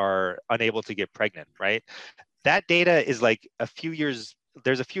they are unable to get pregnant, right? That data is like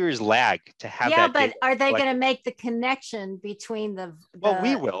there's a few years lag to have Yeah, that but data are they going to collected. make the connection between Well,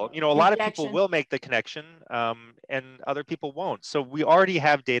 we the will. A lot of people injection? will make the connection, and other people won't. So we already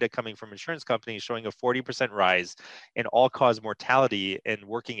have data coming from insurance companies showing a 40% rise in all-cause mortality in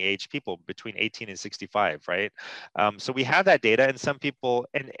working age people between 18 and 65, right? So we have that data, and some people,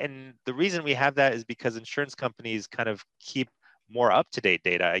 and the reason we have that is because insurance companies kind of keep more up-to-date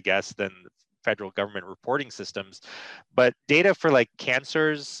data, I guess, than federal government reporting systems. But data for like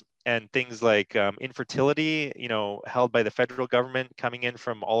cancers and things like infertility, held by the federal government coming in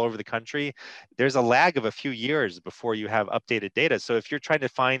from all over the country, there's a lag of a few years before you have updated data. So if you're trying to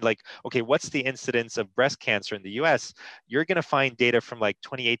find like, okay, what's the incidence of breast cancer in the US, you're going to find data from like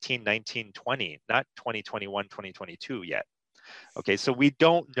 2018, 19, 20, not 2021, 2022 yet. Okay, so we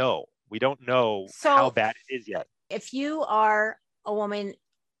don't know. We don't know how So bad it is yet. if you are a woman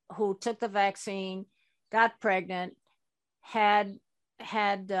who took the vaccine, got pregnant, had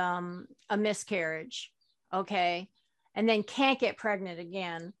a miscarriage, okay, and then can't get pregnant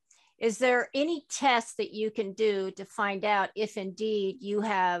again, is there any test that you can do to find out if indeed you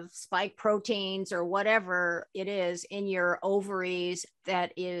have spike proteins or whatever it is in your ovaries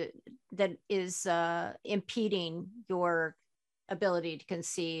that is impeding your ability to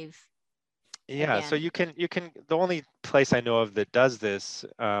conceive Yeah, so again? you can the only place I know of that does this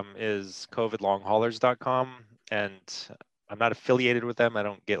is covidlonghaulers.com, and I'm not affiliated with them. I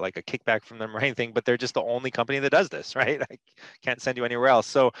don't get like a kickback from them or anything, but they're just the only company that does this, right? I can't send you anywhere else.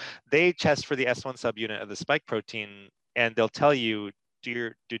 So they test for the S1 subunit of the spike protein, and they'll tell you,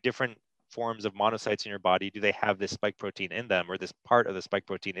 do different forms of monocytes in your body, do they have this spike protein in them or this part of the spike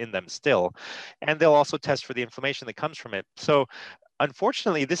protein in them still? And they'll also test for the inflammation that comes from it. So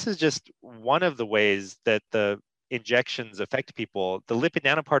unfortunately, this is just one of the ways that the injections affect people. The lipid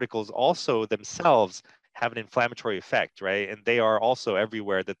nanoparticles also themselves have an inflammatory effect, right? And they are also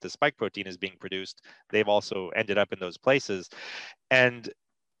everywhere that the spike protein is being produced. They've also ended up in those places. And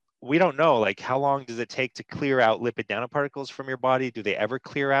we don't know, like, how long does it take to clear out lipid nanoparticles from your body? Do they ever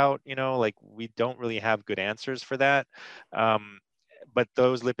clear out? Like, we don't really have good answers for that. Um, but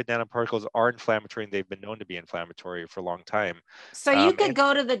those lipid nanoparticles are inflammatory, and they've been known to be inflammatory for a long time. So you could And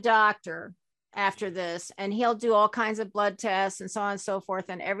go to the doctor after this and he'll do all kinds of blood tests and so on and so forth,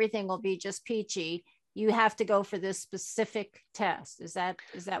 and everything will be just peachy. You have to go for this specific test. Is that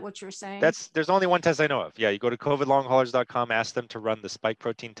what you're saying? there's only one test I know of. Yeah, you go to covidlonghaulers.com, ask them to run the spike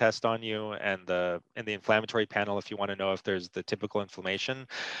protein test on you and the inflammatory panel if you want to know if there's the typical inflammation.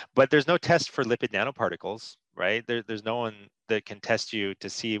 But there's no test for lipid nanoparticles, right? There's no one that can test you to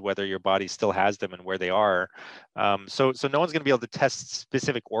see whether your body still has them and where they are. So no one's going to be able to test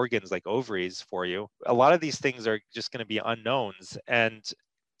specific organs like ovaries for you. A lot of these things are just going to be unknowns. And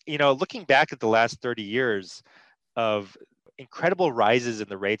looking back at the last 30 years of incredible rises in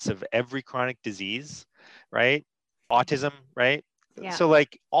the rates of every chronic disease, right? Autism, right? Yeah. So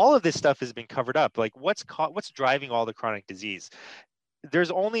like all of this stuff has been covered up. Like what's driving all the chronic disease?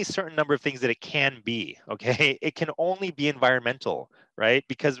 There's only a certain number of things that it can be, okay? It can only be environmental, right?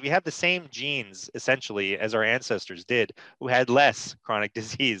 Because we have the same genes essentially as our ancestors did who had less chronic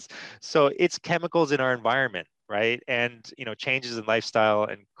disease. So it's chemicals in our environment, right? And changes in lifestyle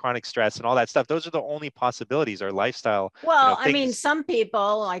and chronic stress and all that stuff. Those are the only possibilities, our lifestyle, Well, I mean, things. some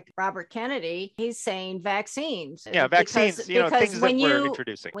people like Robert Kennedy, he's saying vaccines Yeah, because vaccines, things that we're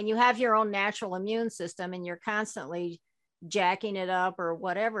introducing. when you have your own natural immune system and you're constantly jacking it up or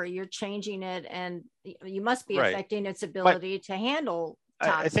whatever, you're changing it, and you must be Right. affecting its My, ability to handle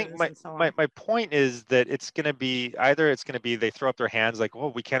I think toxins my, and so my on. my point is that it's going to be either it's going to be they throw up their hands like,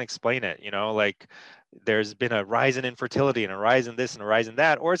 well, we can't explain it, like there's been a rise in infertility and a rise in this and a rise in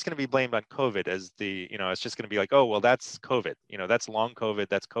that, or it's going to be blamed on COVID as it's just going to be like, oh, well, that's COVID, that's long COVID,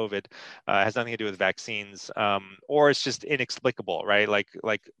 that's COVID, has nothing to do with vaccines, or it's just inexplicable, right? Like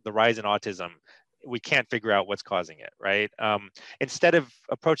the rise in autism. We can't figure out what's causing it, right? Instead of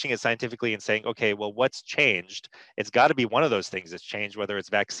approaching it scientifically and saying, okay, well, what's changed? It's got to be one of those things that's changed, whether it's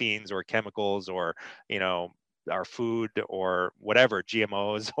vaccines or chemicals or, our food or whatever,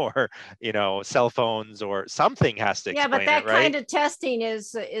 GMOs or, cell phones or something has to Yeah, but explain it, that right? kind of testing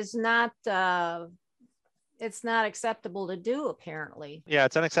is not it's not acceptable to do, apparently. Yeah,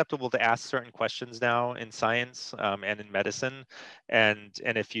 it's unacceptable to ask certain questions now in science and in medicine, and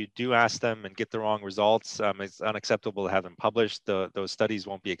if you do ask them and get the wrong results, it's unacceptable to have them published. Those studies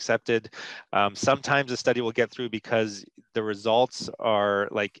won't be accepted. Sometimes a study will get through because the results are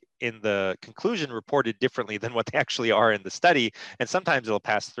like in the conclusion reported differently than what they actually are in the study, and sometimes it'll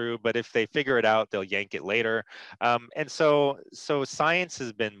pass through. But if they figure it out, they'll yank it later. And so science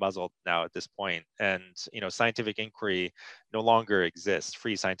has been muzzled now at this point, and scientific inquiry no longer exists.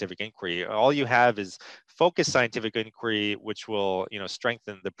 Free scientific inquiry. All you have is focused scientific inquiry, which will,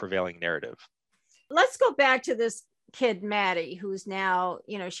 strengthen the prevailing narrative. Let's go back to this kid, Maddie, who's now,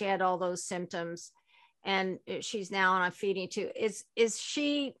 she had all those symptoms and she's now on a feeding tube.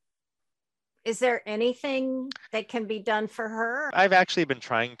 Is there anything that can be done for her? I've actually been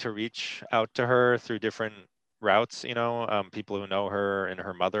trying to reach out to her through different routes, people who know her and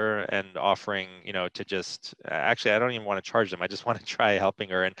her mother, and offering, to just, actually, I don't even want to charge them. I just want to try helping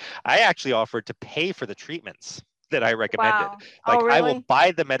her. And I actually offered to pay for the treatments that I recommended. Wow. Like, Oh, really? I will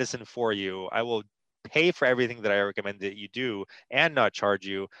buy the medicine for you. I will pay for everything that I recommend that you do and not charge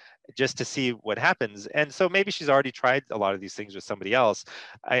you, just to see what happens. And so maybe she's already tried a lot of these things with somebody else.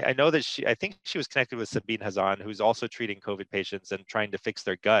 I know that I think she was connected with Sabine Hazan, who's also treating COVID patients and trying to fix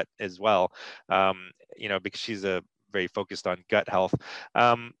their gut as well, because she's very focused on gut health.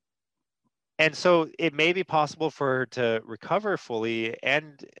 And so it may be possible for her to recover fully.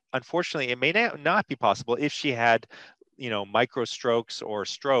 And unfortunately, it may not be possible if she had, micro strokes or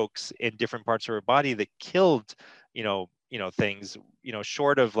strokes in different parts of her body that killed, things,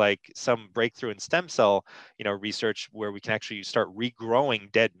 short of like some breakthrough in stem cell, research where we can actually start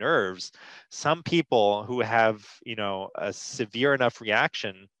regrowing dead nerves. Some people who have, a severe enough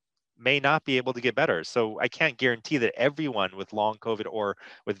reaction may not be able to get better. So I can't guarantee that everyone with long COVID or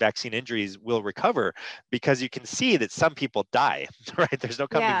with vaccine injuries will recover, because you can see that some people die, right? There's no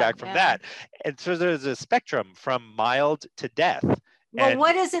coming back from that. And so there's a spectrum from mild to death. Well, and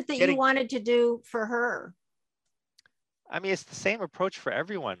what is it that you wanted to do for her? I mean, it's the same approach for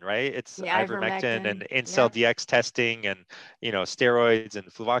everyone, right? It's Ivermectin and in-cell DX testing, and steroids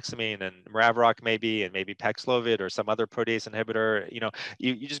and fluvoxamine and Maraviroc maybe, and maybe Paxlovid or some other protease inhibitor.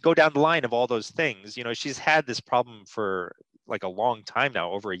 You just go down the line of all those things. She's had this problem for like a long time now,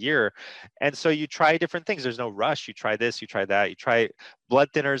 over a year. And so you try different things. There's no rush. You try this, you try that, you try blood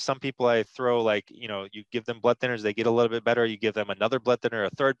thinners. Some people I throw, like, you give them blood thinners, they get a little bit better. You give them another blood thinner, a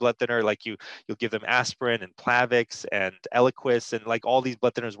third blood thinner, like you'll give them aspirin and Plavix and Eliquis, and like all these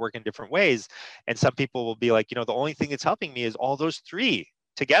blood thinners work in different ways. And some people will be like, the only thing that's helping me is all those three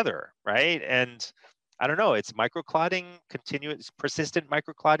together, right? And I don't know, it's microclotting, continuous, persistent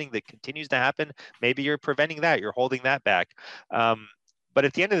microclotting that continues to happen. Maybe you're preventing that, you're holding that back. But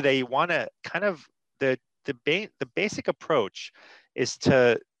at the end of the day, you want to kind of, the basic approach is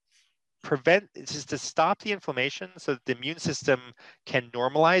to is to stop the inflammation so that the immune system can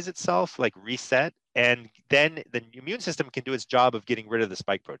normalize itself, like reset, and then the immune system can do its job of getting rid of the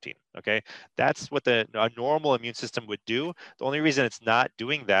spike protein. Okay, that's what a normal immune system would do. The only reason it's not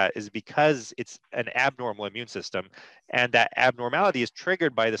doing that is because it's an abnormal immune system, and that abnormality is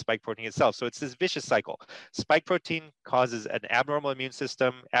triggered by the spike protein itself. So it's this vicious cycle. Spike protein causes an abnormal immune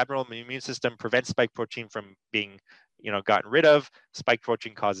system. Abnormal immune system prevents spike protein from being gotten rid of. Spike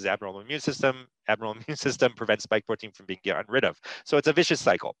protein causes abnormal immune system. Abnormal immune system prevents spike protein from being gotten rid of. So it's a vicious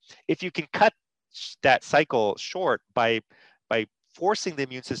cycle. If you can cut that cycle short by forcing the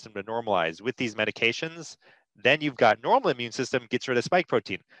immune system to normalize with these medications, then you've got normal immune system gets rid of spike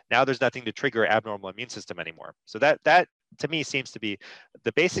protein. Now there's nothing to trigger abnormal immune system anymore. So that to me seems to be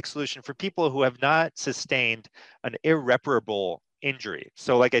the basic solution for people who have not sustained an irreparable injury.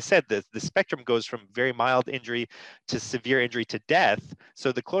 So like I said, the spectrum goes from very mild injury to severe injury to death.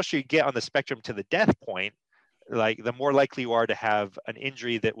 So the closer you get on the spectrum to the death point, like the more likely you are to have an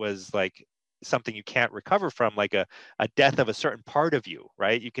injury that was like something you can't recover from, like a death of a certain part of you,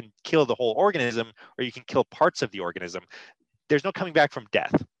 right? You can kill the whole organism, or you can kill parts of the organism. There's no coming back from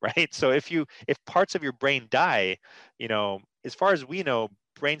death, right? So if parts of your brain die, as far as we know,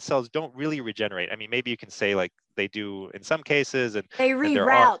 brain cells don't really regenerate. I mean, maybe you can say like they do in some cases, and they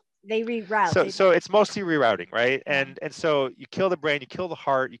reroute. They reroute. So it's mostly rerouting, right? Yeah. And so you kill the brain, you kill the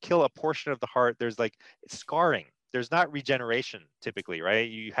heart, you kill a portion of the heart. There's like scarring. There's not regeneration typically, right?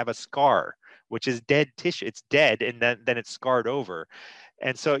 You have a scar, which is dead tissue. It's dead, and then it's scarred over.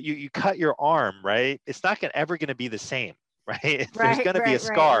 And so you cut your arm, right? It's not ever going to be the same. Right? There's going to be a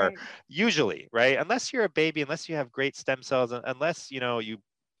scar, usually, right? Unless you're a baby, unless you have great stem cells, unless you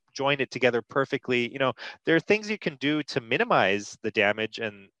join it together perfectly. There are things you can do to minimize the damage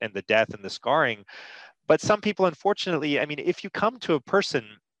and the death and the scarring. But some people, unfortunately, I mean, if you come to a person,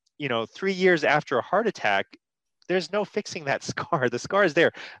 3 years after a heart attack, there's no fixing that scar. The scar is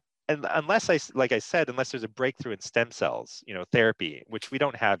there. And unless like I said, unless there's a breakthrough in stem cells, therapy, which we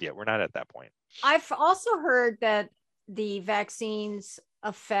don't have yet. We're not at that point. I've also heard that the vaccines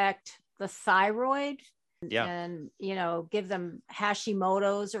affect the thyroid Yeah. and, give them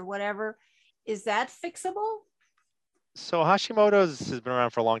Hashimoto's or whatever. Is that fixable? So Hashimoto's has been around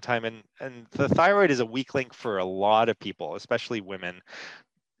for a long time, and the thyroid is a weak link for a lot of people, especially women.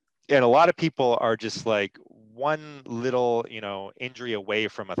 And a lot of people are just like one little, injury away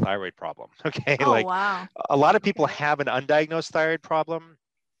from a thyroid problem. Okay. Oh, Like wow. a lot of people have an undiagnosed thyroid problem.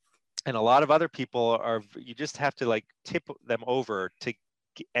 And a lot of other people you just have to like tip them over to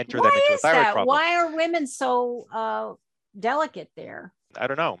enter them into Why a is thyroid that? problem. Why are women so delicate there? I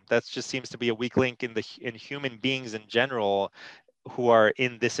don't know. That just seems to be a weak link in human beings in general who are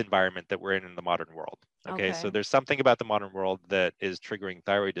in this environment that we're in the modern world. Okay, so Okay. there's something about the modern world that is triggering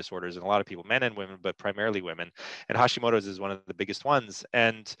thyroid disorders in a lot of people, men and women, but primarily women. And Hashimoto's is one of the biggest ones.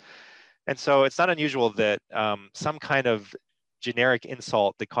 And so it's not unusual that some kind of generic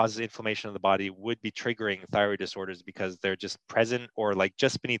insult that causes inflammation of the body would be triggering thyroid disorders because they're just present or like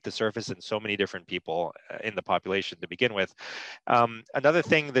just beneath the surface in so many different people in the population to begin with. Another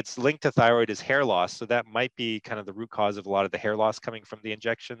thing that's linked to thyroid is hair loss. So that might be kind of the root cause of a lot of the hair loss coming from the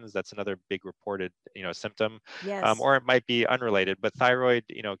injections. That's another big reported, symptom. Yes. Or it might be unrelated, but thyroid,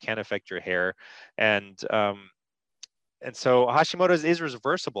 can affect your hair. And so Hashimoto's is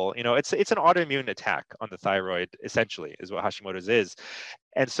reversible. It's an autoimmune attack on the thyroid, essentially, is what Hashimoto's is.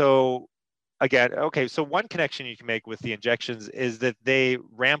 And so again, okay, so one connection you can make with the injections is that they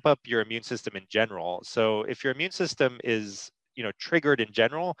ramp up your immune system in general. So if your immune system is triggered in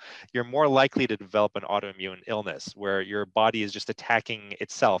general, you're more likely to develop an autoimmune illness where your body is just attacking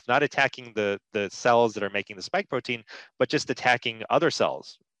itself, not attacking the cells that are making the spike protein, but just attacking other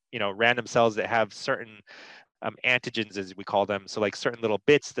cells, random cells that have certain antigens, as we call them. So like certain little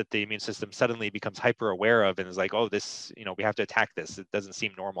bits that the immune system suddenly becomes hyper aware of and is like, oh, this, we have to attack this. It doesn't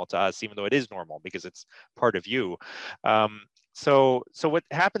seem normal to us, even though it is normal because it's part of you. So what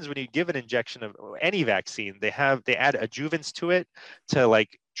happens when you give an injection of any vaccine, they add adjuvants to it to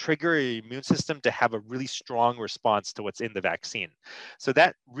like trigger your immune system to have a really strong response to what's in the vaccine. So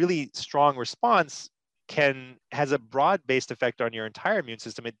that really strong response has a broad-based effect on your entire immune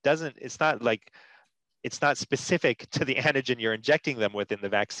system. It's not specific to the antigen you're injecting them with in the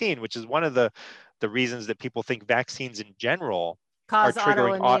vaccine, which is one of the reasons that people think vaccines in general are Cause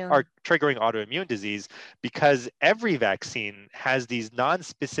autoimmune. triggering autoimmune disease, because every vaccine has these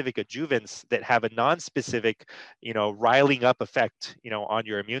non-specific adjuvants that have a non-specific, riling up effect, on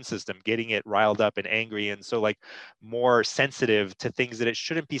your immune system, getting it riled up and angry, and so like more sensitive to things that it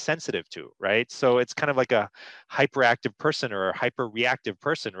shouldn't be sensitive to, right? So it's kind of like a hyperactive person or a hyper reactive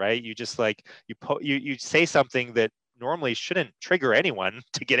person, right? You just like you say something that normally shouldn't trigger anyone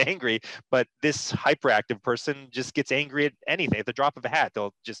to get angry, but this hyperactive person just gets angry at anything. At the drop of a hat,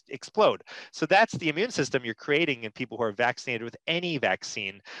 they'll just explode. So that's the immune system you're creating in people who are vaccinated with any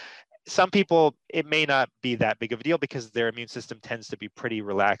vaccine. Some people, it may not be that big of a deal because their immune system tends to be pretty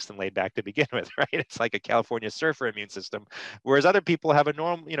relaxed and laid back to begin with, right? It's like a California surfer immune system, whereas other people have a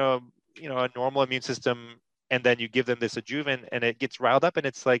a normal immune system, and then you give them this adjuvant and it gets riled up and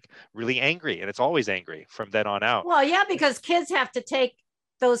it's like really angry, and it's always angry from then on out. Well, yeah, because kids have to take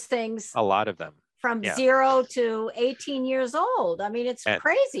those things A lot of them. from Yeah. 0 to 18 years old. I mean, it's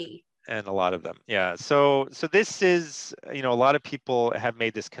crazy. And a lot of them, yeah. So this is, a lot of people have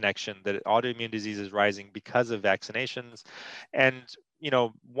made this connection that autoimmune disease is rising because of vaccinations. And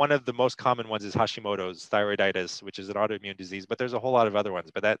one of the most common ones is Hashimoto's thyroiditis, which is an autoimmune disease, but there's a whole lot of other ones,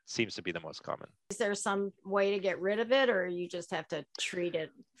 but that seems to be the most common. Is there some way to get rid of it, or you just have to treat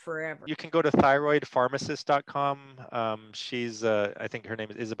it forever? You can go to thyroidpharmacist.com. She's I think her name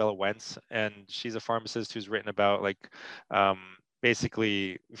is Isabella Wentz, and she's a pharmacist who's written about like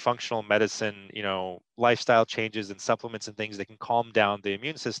basically functional medicine, lifestyle changes and supplements and things that can calm down the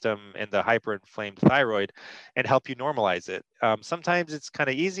immune system and the hyperinflamed thyroid and help you normalize it. Sometimes it's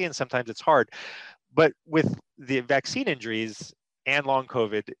kind of easy and sometimes it's hard. But with the vaccine injuries and long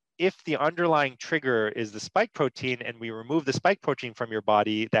COVID, if the underlying trigger is the spike protein and we remove the spike protein from your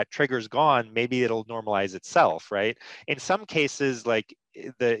body, that trigger's gone, maybe it'll normalize itself, right? In some cases, like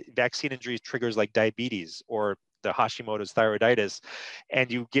the vaccine injuries triggers like diabetes or the Hashimoto's thyroiditis,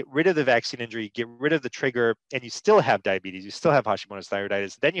 and you get rid of the vaccine injury, get rid of the trigger, and you still have diabetes, you still have Hashimoto's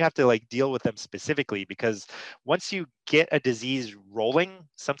thyroiditis, then you have to like deal with them specifically, because once you get a disease rolling,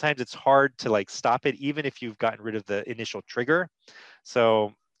 sometimes it's hard to like stop it, even if you've gotten rid of the initial trigger.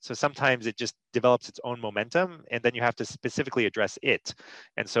 So So sometimes it just develops its own momentum, and then you have to specifically address it.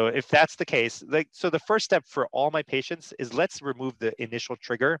 And so if that's the case, like, so the first step for all my patients is let's remove the initial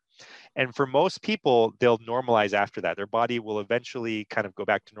trigger. And for most people, they'll normalize after that. Their body will eventually kind of go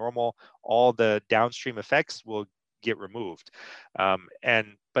back to normal. All the downstream effects will get removed.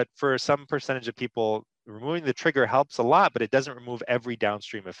 But for some percentage of people, removing the trigger helps a lot, but it doesn't remove every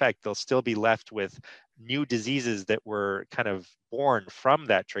downstream effect. They'll still be left with new diseases that were kind of born from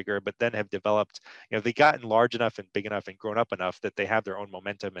that trigger, but then have developed, they've gotten large enough and big enough and grown up enough that they have their own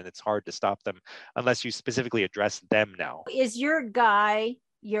momentum, and it's hard to stop them unless you specifically address them now. Is your guy,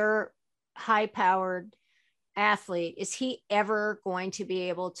 your high powered athlete, is he ever going to be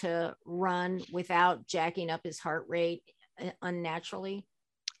able to run without jacking up his heart rate unnaturally?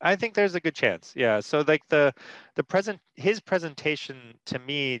 I think there's a good chance. Yeah. So like his presentation to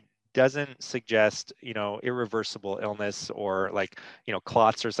me doesn't suggest, irreversible illness or like,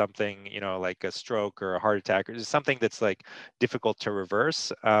 clots or something, like a stroke or a heart attack or something that's like difficult to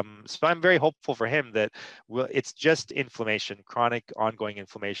reverse. So I'm very hopeful for him that it's just inflammation, chronic ongoing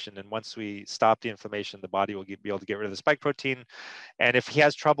inflammation. And once we stop the inflammation, the body will be able to get rid of the spike protein. And if he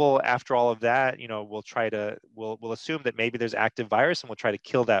has trouble after all of that, we'll assume that maybe there's active virus, and we'll try to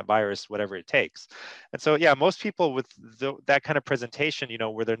kill that virus, whatever it takes. And so, yeah, most people with that kind of presentation,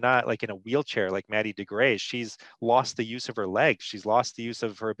 where they're not like in a wheelchair, like Maddie DeGray, she's lost the use of her legs. She's lost the use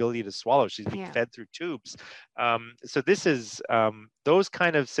of her ability to swallow. She's being fed through tubes. So this is those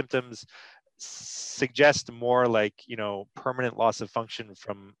kind of symptoms suggest more like, permanent loss of function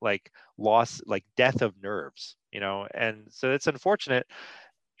from like death of nerves, and so it's unfortunate.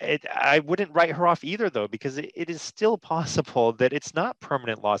 I wouldn't write her off either, though, because it is still possible that it's not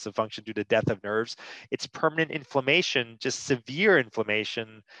permanent loss of function due to death of nerves. It's permanent inflammation, just severe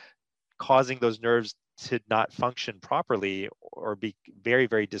inflammation, causing those nerves to not function properly or be very,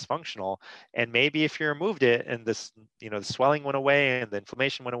 very dysfunctional. And maybe if you removed it and this, the swelling went away and the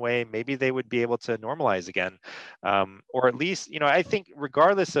inflammation went away, maybe they would be able to normalize again. Or at least, I think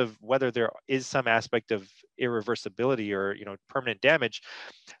regardless of whether there is some aspect of irreversibility or, permanent damage,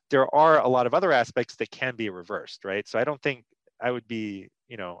 there are a lot of other aspects that can be reversed, right? So I don't think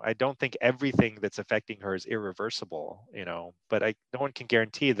I don't think everything that's affecting her is irreversible, but no one can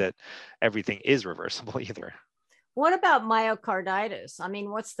guarantee that everything is reversible either. What about myocarditis? I mean,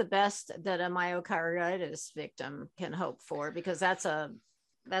 what's the best that a myocarditis victim can hope for? Because that's a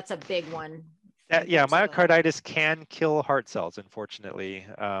big one. Yeah, myocarditis can kill heart cells, unfortunately.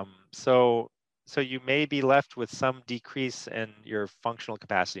 So you may be left with some decrease in your functional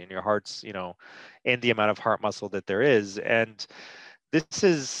capacity in your heart's, in the amount of heart muscle that there is. And this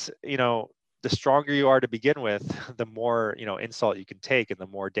is, the stronger you are to begin with, the more, insult you can take and the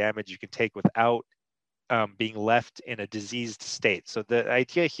more damage you can take without being left in a diseased state. So the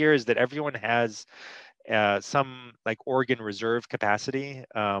idea here is that everyone has some like organ reserve capacity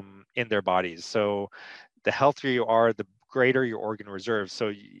in their bodies. So the healthier you are, the greater your organ reserve.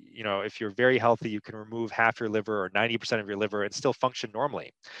 So, if you're very healthy, you can remove half your liver or 90% of your liver and still function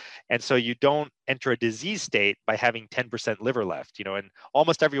normally. And so you don't enter a disease state by having 10% liver left, and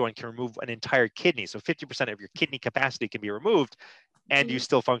almost everyone can remove an entire kidney. So 50% of your kidney capacity can be removed and you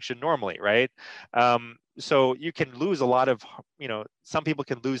still function normally, right? So you can lose a lot of, some people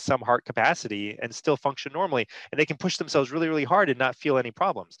can lose some heart capacity and still function normally, and they can push themselves really, really hard and not feel any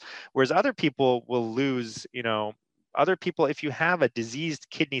problems. Whereas other people will lose, if you have a diseased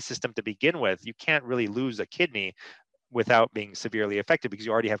kidney system to begin with, you can't really lose a kidney without being severely affected because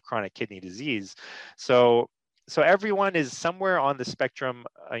you already have chronic kidney disease. So everyone is somewhere on the spectrum,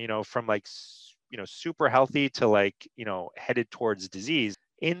 from like, super healthy to like, headed towards disease.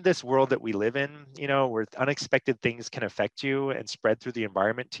 In this world that we live in, where unexpected things can affect you and spread through the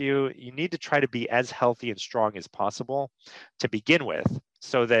environment to you, you need to try to be as healthy and strong as possible to begin with,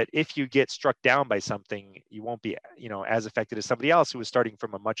 so that if you get struck down by something, you won't be, as affected as somebody else who is starting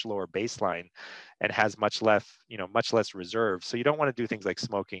from a much lower baseline and has much less reserve. So you don't want to do things like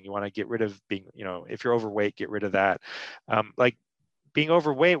smoking. You want to get rid of being, if you're overweight, get rid of that. Like being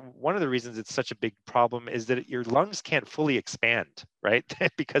overweight, one of the reasons it's such a big problem is that your lungs can't fully expand, right?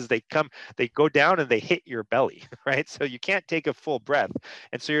 Because they go down and they hit your belly, right? So you can't take a full breath.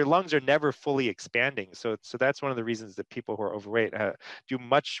 And so your lungs are never fully expanding. So that's one of the reasons that people who are overweight do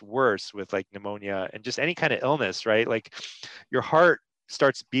much worse with like pneumonia and just any kind of illness, right? Like your heart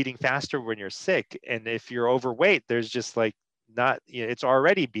starts beating faster when you're sick. And if you're overweight, there's just like, it's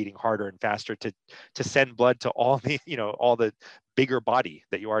already beating harder and faster to send blood to all the bigger body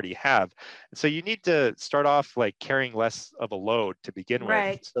that you already have. And so you need to start off like carrying less of a load to begin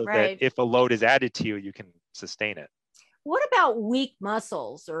with, so that if a load is added to you, you can sustain it. What about weak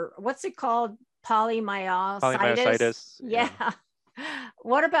muscles, or what's it called? Polymyositis? Polymyositis, yeah. Yeah.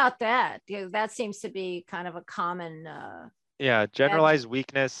 What about that? That seems to be kind of a common. Yeah, generalized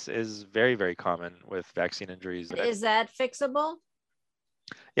weakness is very, very common with vaccine injuries. Is that fixable?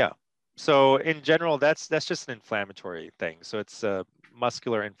 Yeah. So in general, that's just an inflammatory thing. So it's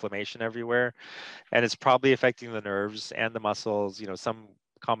muscular inflammation everywhere, and it's probably affecting the nerves and the muscles, some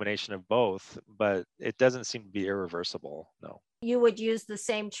combination of both, but it doesn't seem to be irreversible, no. You would use the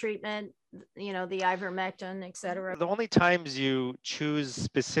same treatment, the ivermectin, et cetera. The only times you choose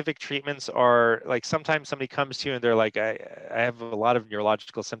specific treatments are like sometimes somebody comes to you and they're like, I have a lot of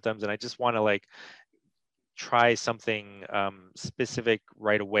neurological symptoms and I just want to like try something specific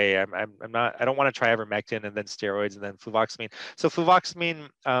right away. I don't want to try ivermectin and then steroids and then fluvoxamine. So fluvoxamine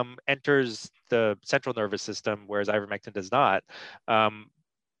enters the central nervous system, whereas ivermectin does not.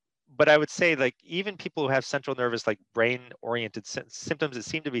 But I would say like even people who have central nervous, like brain oriented symptoms that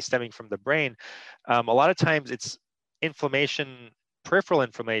seem to be stemming from the brain, a lot of times it's inflammation, peripheral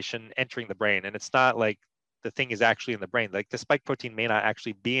inflammation entering the brain. And it's not like the thing is actually in the brain. Like the spike protein may not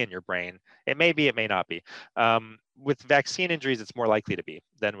actually be in your brain. It may be, it may not be. With vaccine injuries, it's more likely to be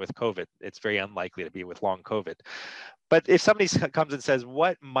than with COVID. It's very unlikely to be with long COVID. But if somebody comes and says,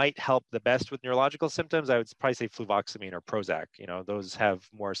 what might help the best with neurological symptoms, I would probably say fluvoxamine or Prozac. Those have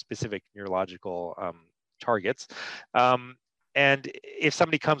more specific neurological targets. And if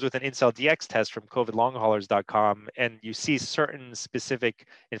somebody comes with an InCell DX test from covidlonghaulers.com and you see certain specific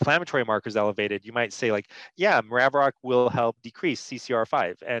inflammatory markers elevated, you might say like, yeah, Maraviroc will help decrease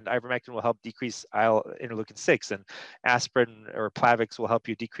CCR5 and ivermectin will help decrease interleukin 6 and aspirin or Plavix will help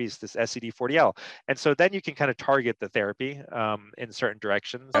you decrease this SED40L. And so then you can kind of target the therapy in certain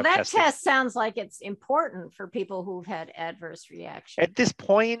directions. Well, that test sounds like it's important for people who've had adverse reactions. At this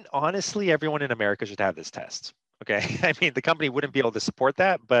point, honestly, everyone in America should have this test. Okay, I mean, the company wouldn't be able to support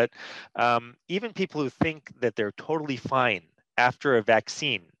that, but even people who think that they're totally fine after a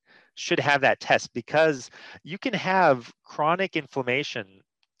vaccine should have that test because you can have chronic inflammation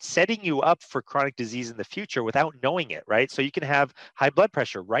setting you up for chronic disease in the future without knowing it, right? So you can have high blood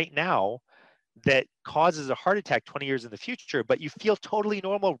pressure right now that causes a heart attack 20 years in the future, but you feel totally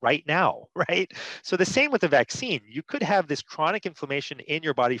normal right now, right? So the same with the vaccine. You could have this chronic inflammation in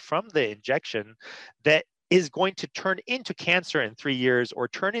your body from the injection that is going to turn into cancer in 3 years or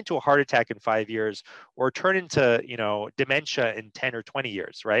turn into a heart attack in 5 years or turn into, dementia in 10 or 20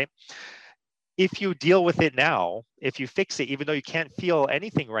 years, right? If you deal with it now, if you fix it, even though you can't feel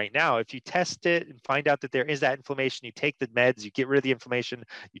anything right now, if you test it and find out that there is that inflammation, you take the meds, you get rid of the inflammation,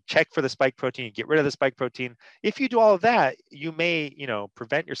 you check for the spike protein, you get rid of the spike protein. If you do all of that, you may,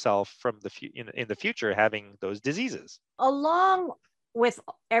 prevent yourself from in the future having those diseases. Along with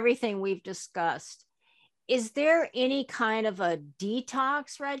everything we've discussed, is there any kind of a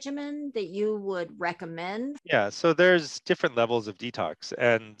detox regimen that you would recommend? Yeah, so there's different levels of detox.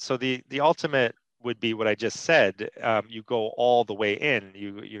 And so the ultimate would be what I just said. You go all the way in.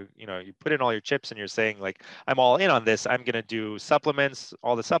 You put in all your chips and you're saying like, I'm all in on this. I'm gonna do supplements,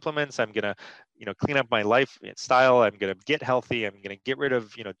 all the supplements. I'm gonna, clean up my lifestyle. I'm gonna get healthy. I'm gonna get rid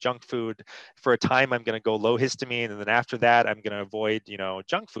of, junk food. For a time, I'm gonna go low histamine, and then after that, I'm gonna avoid,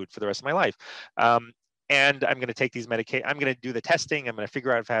 junk food for the rest of my life. And I'm going to take these medications. I'm going to do the testing. I'm going to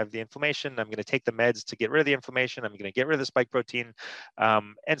figure out if I have the inflammation. I'm going to take the meds to get rid of the inflammation. I'm going to get rid of the spike protein.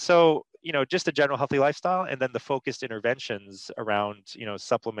 And so, just a general healthy lifestyle, and then the focused interventions around,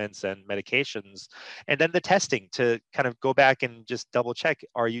 supplements and medications, and then the testing to kind of go back and just double check,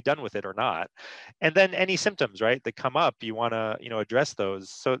 are you done with it or not? And then any symptoms, right, that come up, you want to, address those.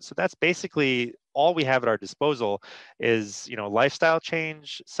 So that's basically all we have at our disposal is, lifestyle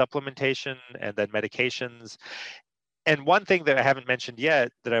change, supplementation, and then medications. And one thing that I haven't mentioned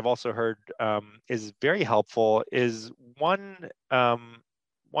yet that I've also heard is very helpful is one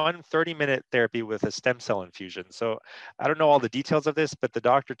 30-minute therapy with a stem cell infusion. So I don't know all the details of this, but the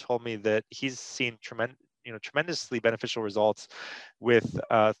doctor told me that he's seen tremendously beneficial results with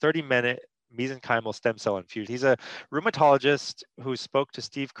 30-minute mesenchymal stem cell infusion. He's a rheumatologist who spoke to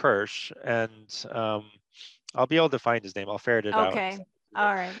Steve Kirsch, and I'll be able to find his name. I'll ferret it out. Okay.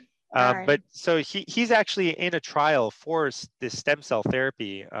 All right. But so he's actually in a trial for this stem cell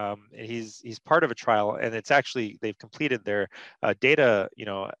therapy. He's part of a trial, and it's actually they've completed their data,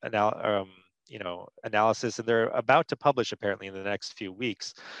 analysis, and they're about to publish apparently in the next few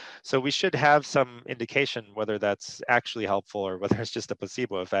weeks. So we should have some indication whether that's actually helpful or whether it's just a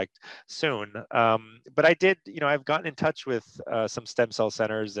placebo effect soon. But I've gotten in touch with some stem cell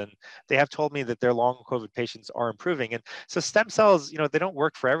centers, and they have told me that their long COVID patients are improving. And so stem cells, they don't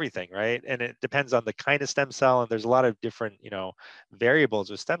work for everything, right? And it depends on the kind of stem cell, and there's a lot of different, variables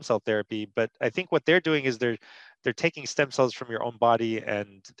with stem cell therapy. But I think what they're doing is they're taking stem cells from your own body,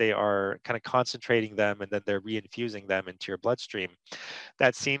 and they are kind of concentrating them, and then they're reinfusing them into your bloodstream.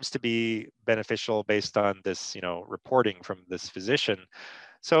 That seems to be beneficial based on this, reporting from this physician.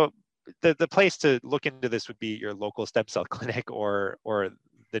 So the place to look into this would be your local stem cell clinic, or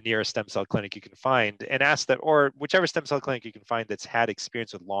the nearest stem cell clinic you can find, and ask that, or whichever stem cell clinic you can find that's had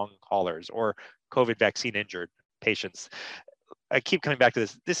experience with long haulers or COVID vaccine injured patients. I keep coming back to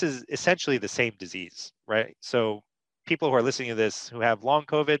this. This is essentially the same disease, right? So people who are listening to this who have long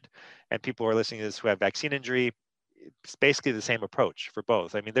COVID, and people who are listening to this who have vaccine injury, it's basically the same approach for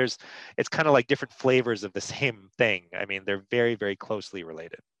both. I mean, it's kind of like different flavors of the same thing. I mean, they're very, very closely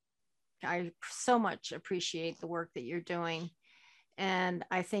related. I so much appreciate the work that you're doing. And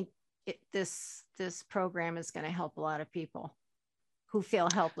I think this program is going to help a lot of people who feel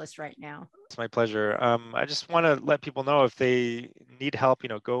helpless right now. It's my pleasure. I just want to let people know, if they need help,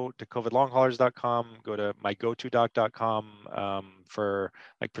 go to covidlonghaulers.com, go to mygotodoc.com for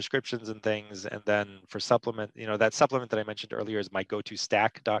like prescriptions and things. And then for supplement, that supplement that I mentioned earlier is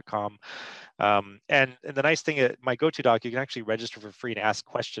mygotostack.com. And the nice thing at My Go To Doc, you can actually register for free and ask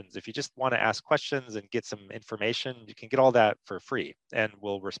questions. If you just want to ask questions and get some information, you can get all that for free, and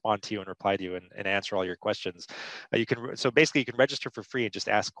we'll respond to you and reply to you and answer all your questions. So basically you can register for free and just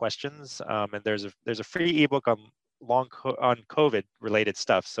ask questions. And there's a free ebook on COVID related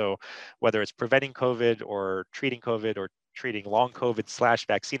stuff. So whether it's preventing COVID or treating COVID or treating long COVID /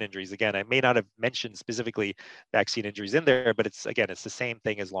 vaccine injuries. Again, I may not have mentioned specifically vaccine injuries in there, but it's the same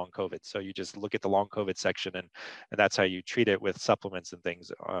thing as long COVID. So you just look at the long COVID section, and that's how you treat it with supplements and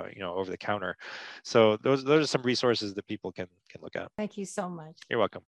things, over the counter. So those are some resources that people can look at. Thank you so much. You're welcome.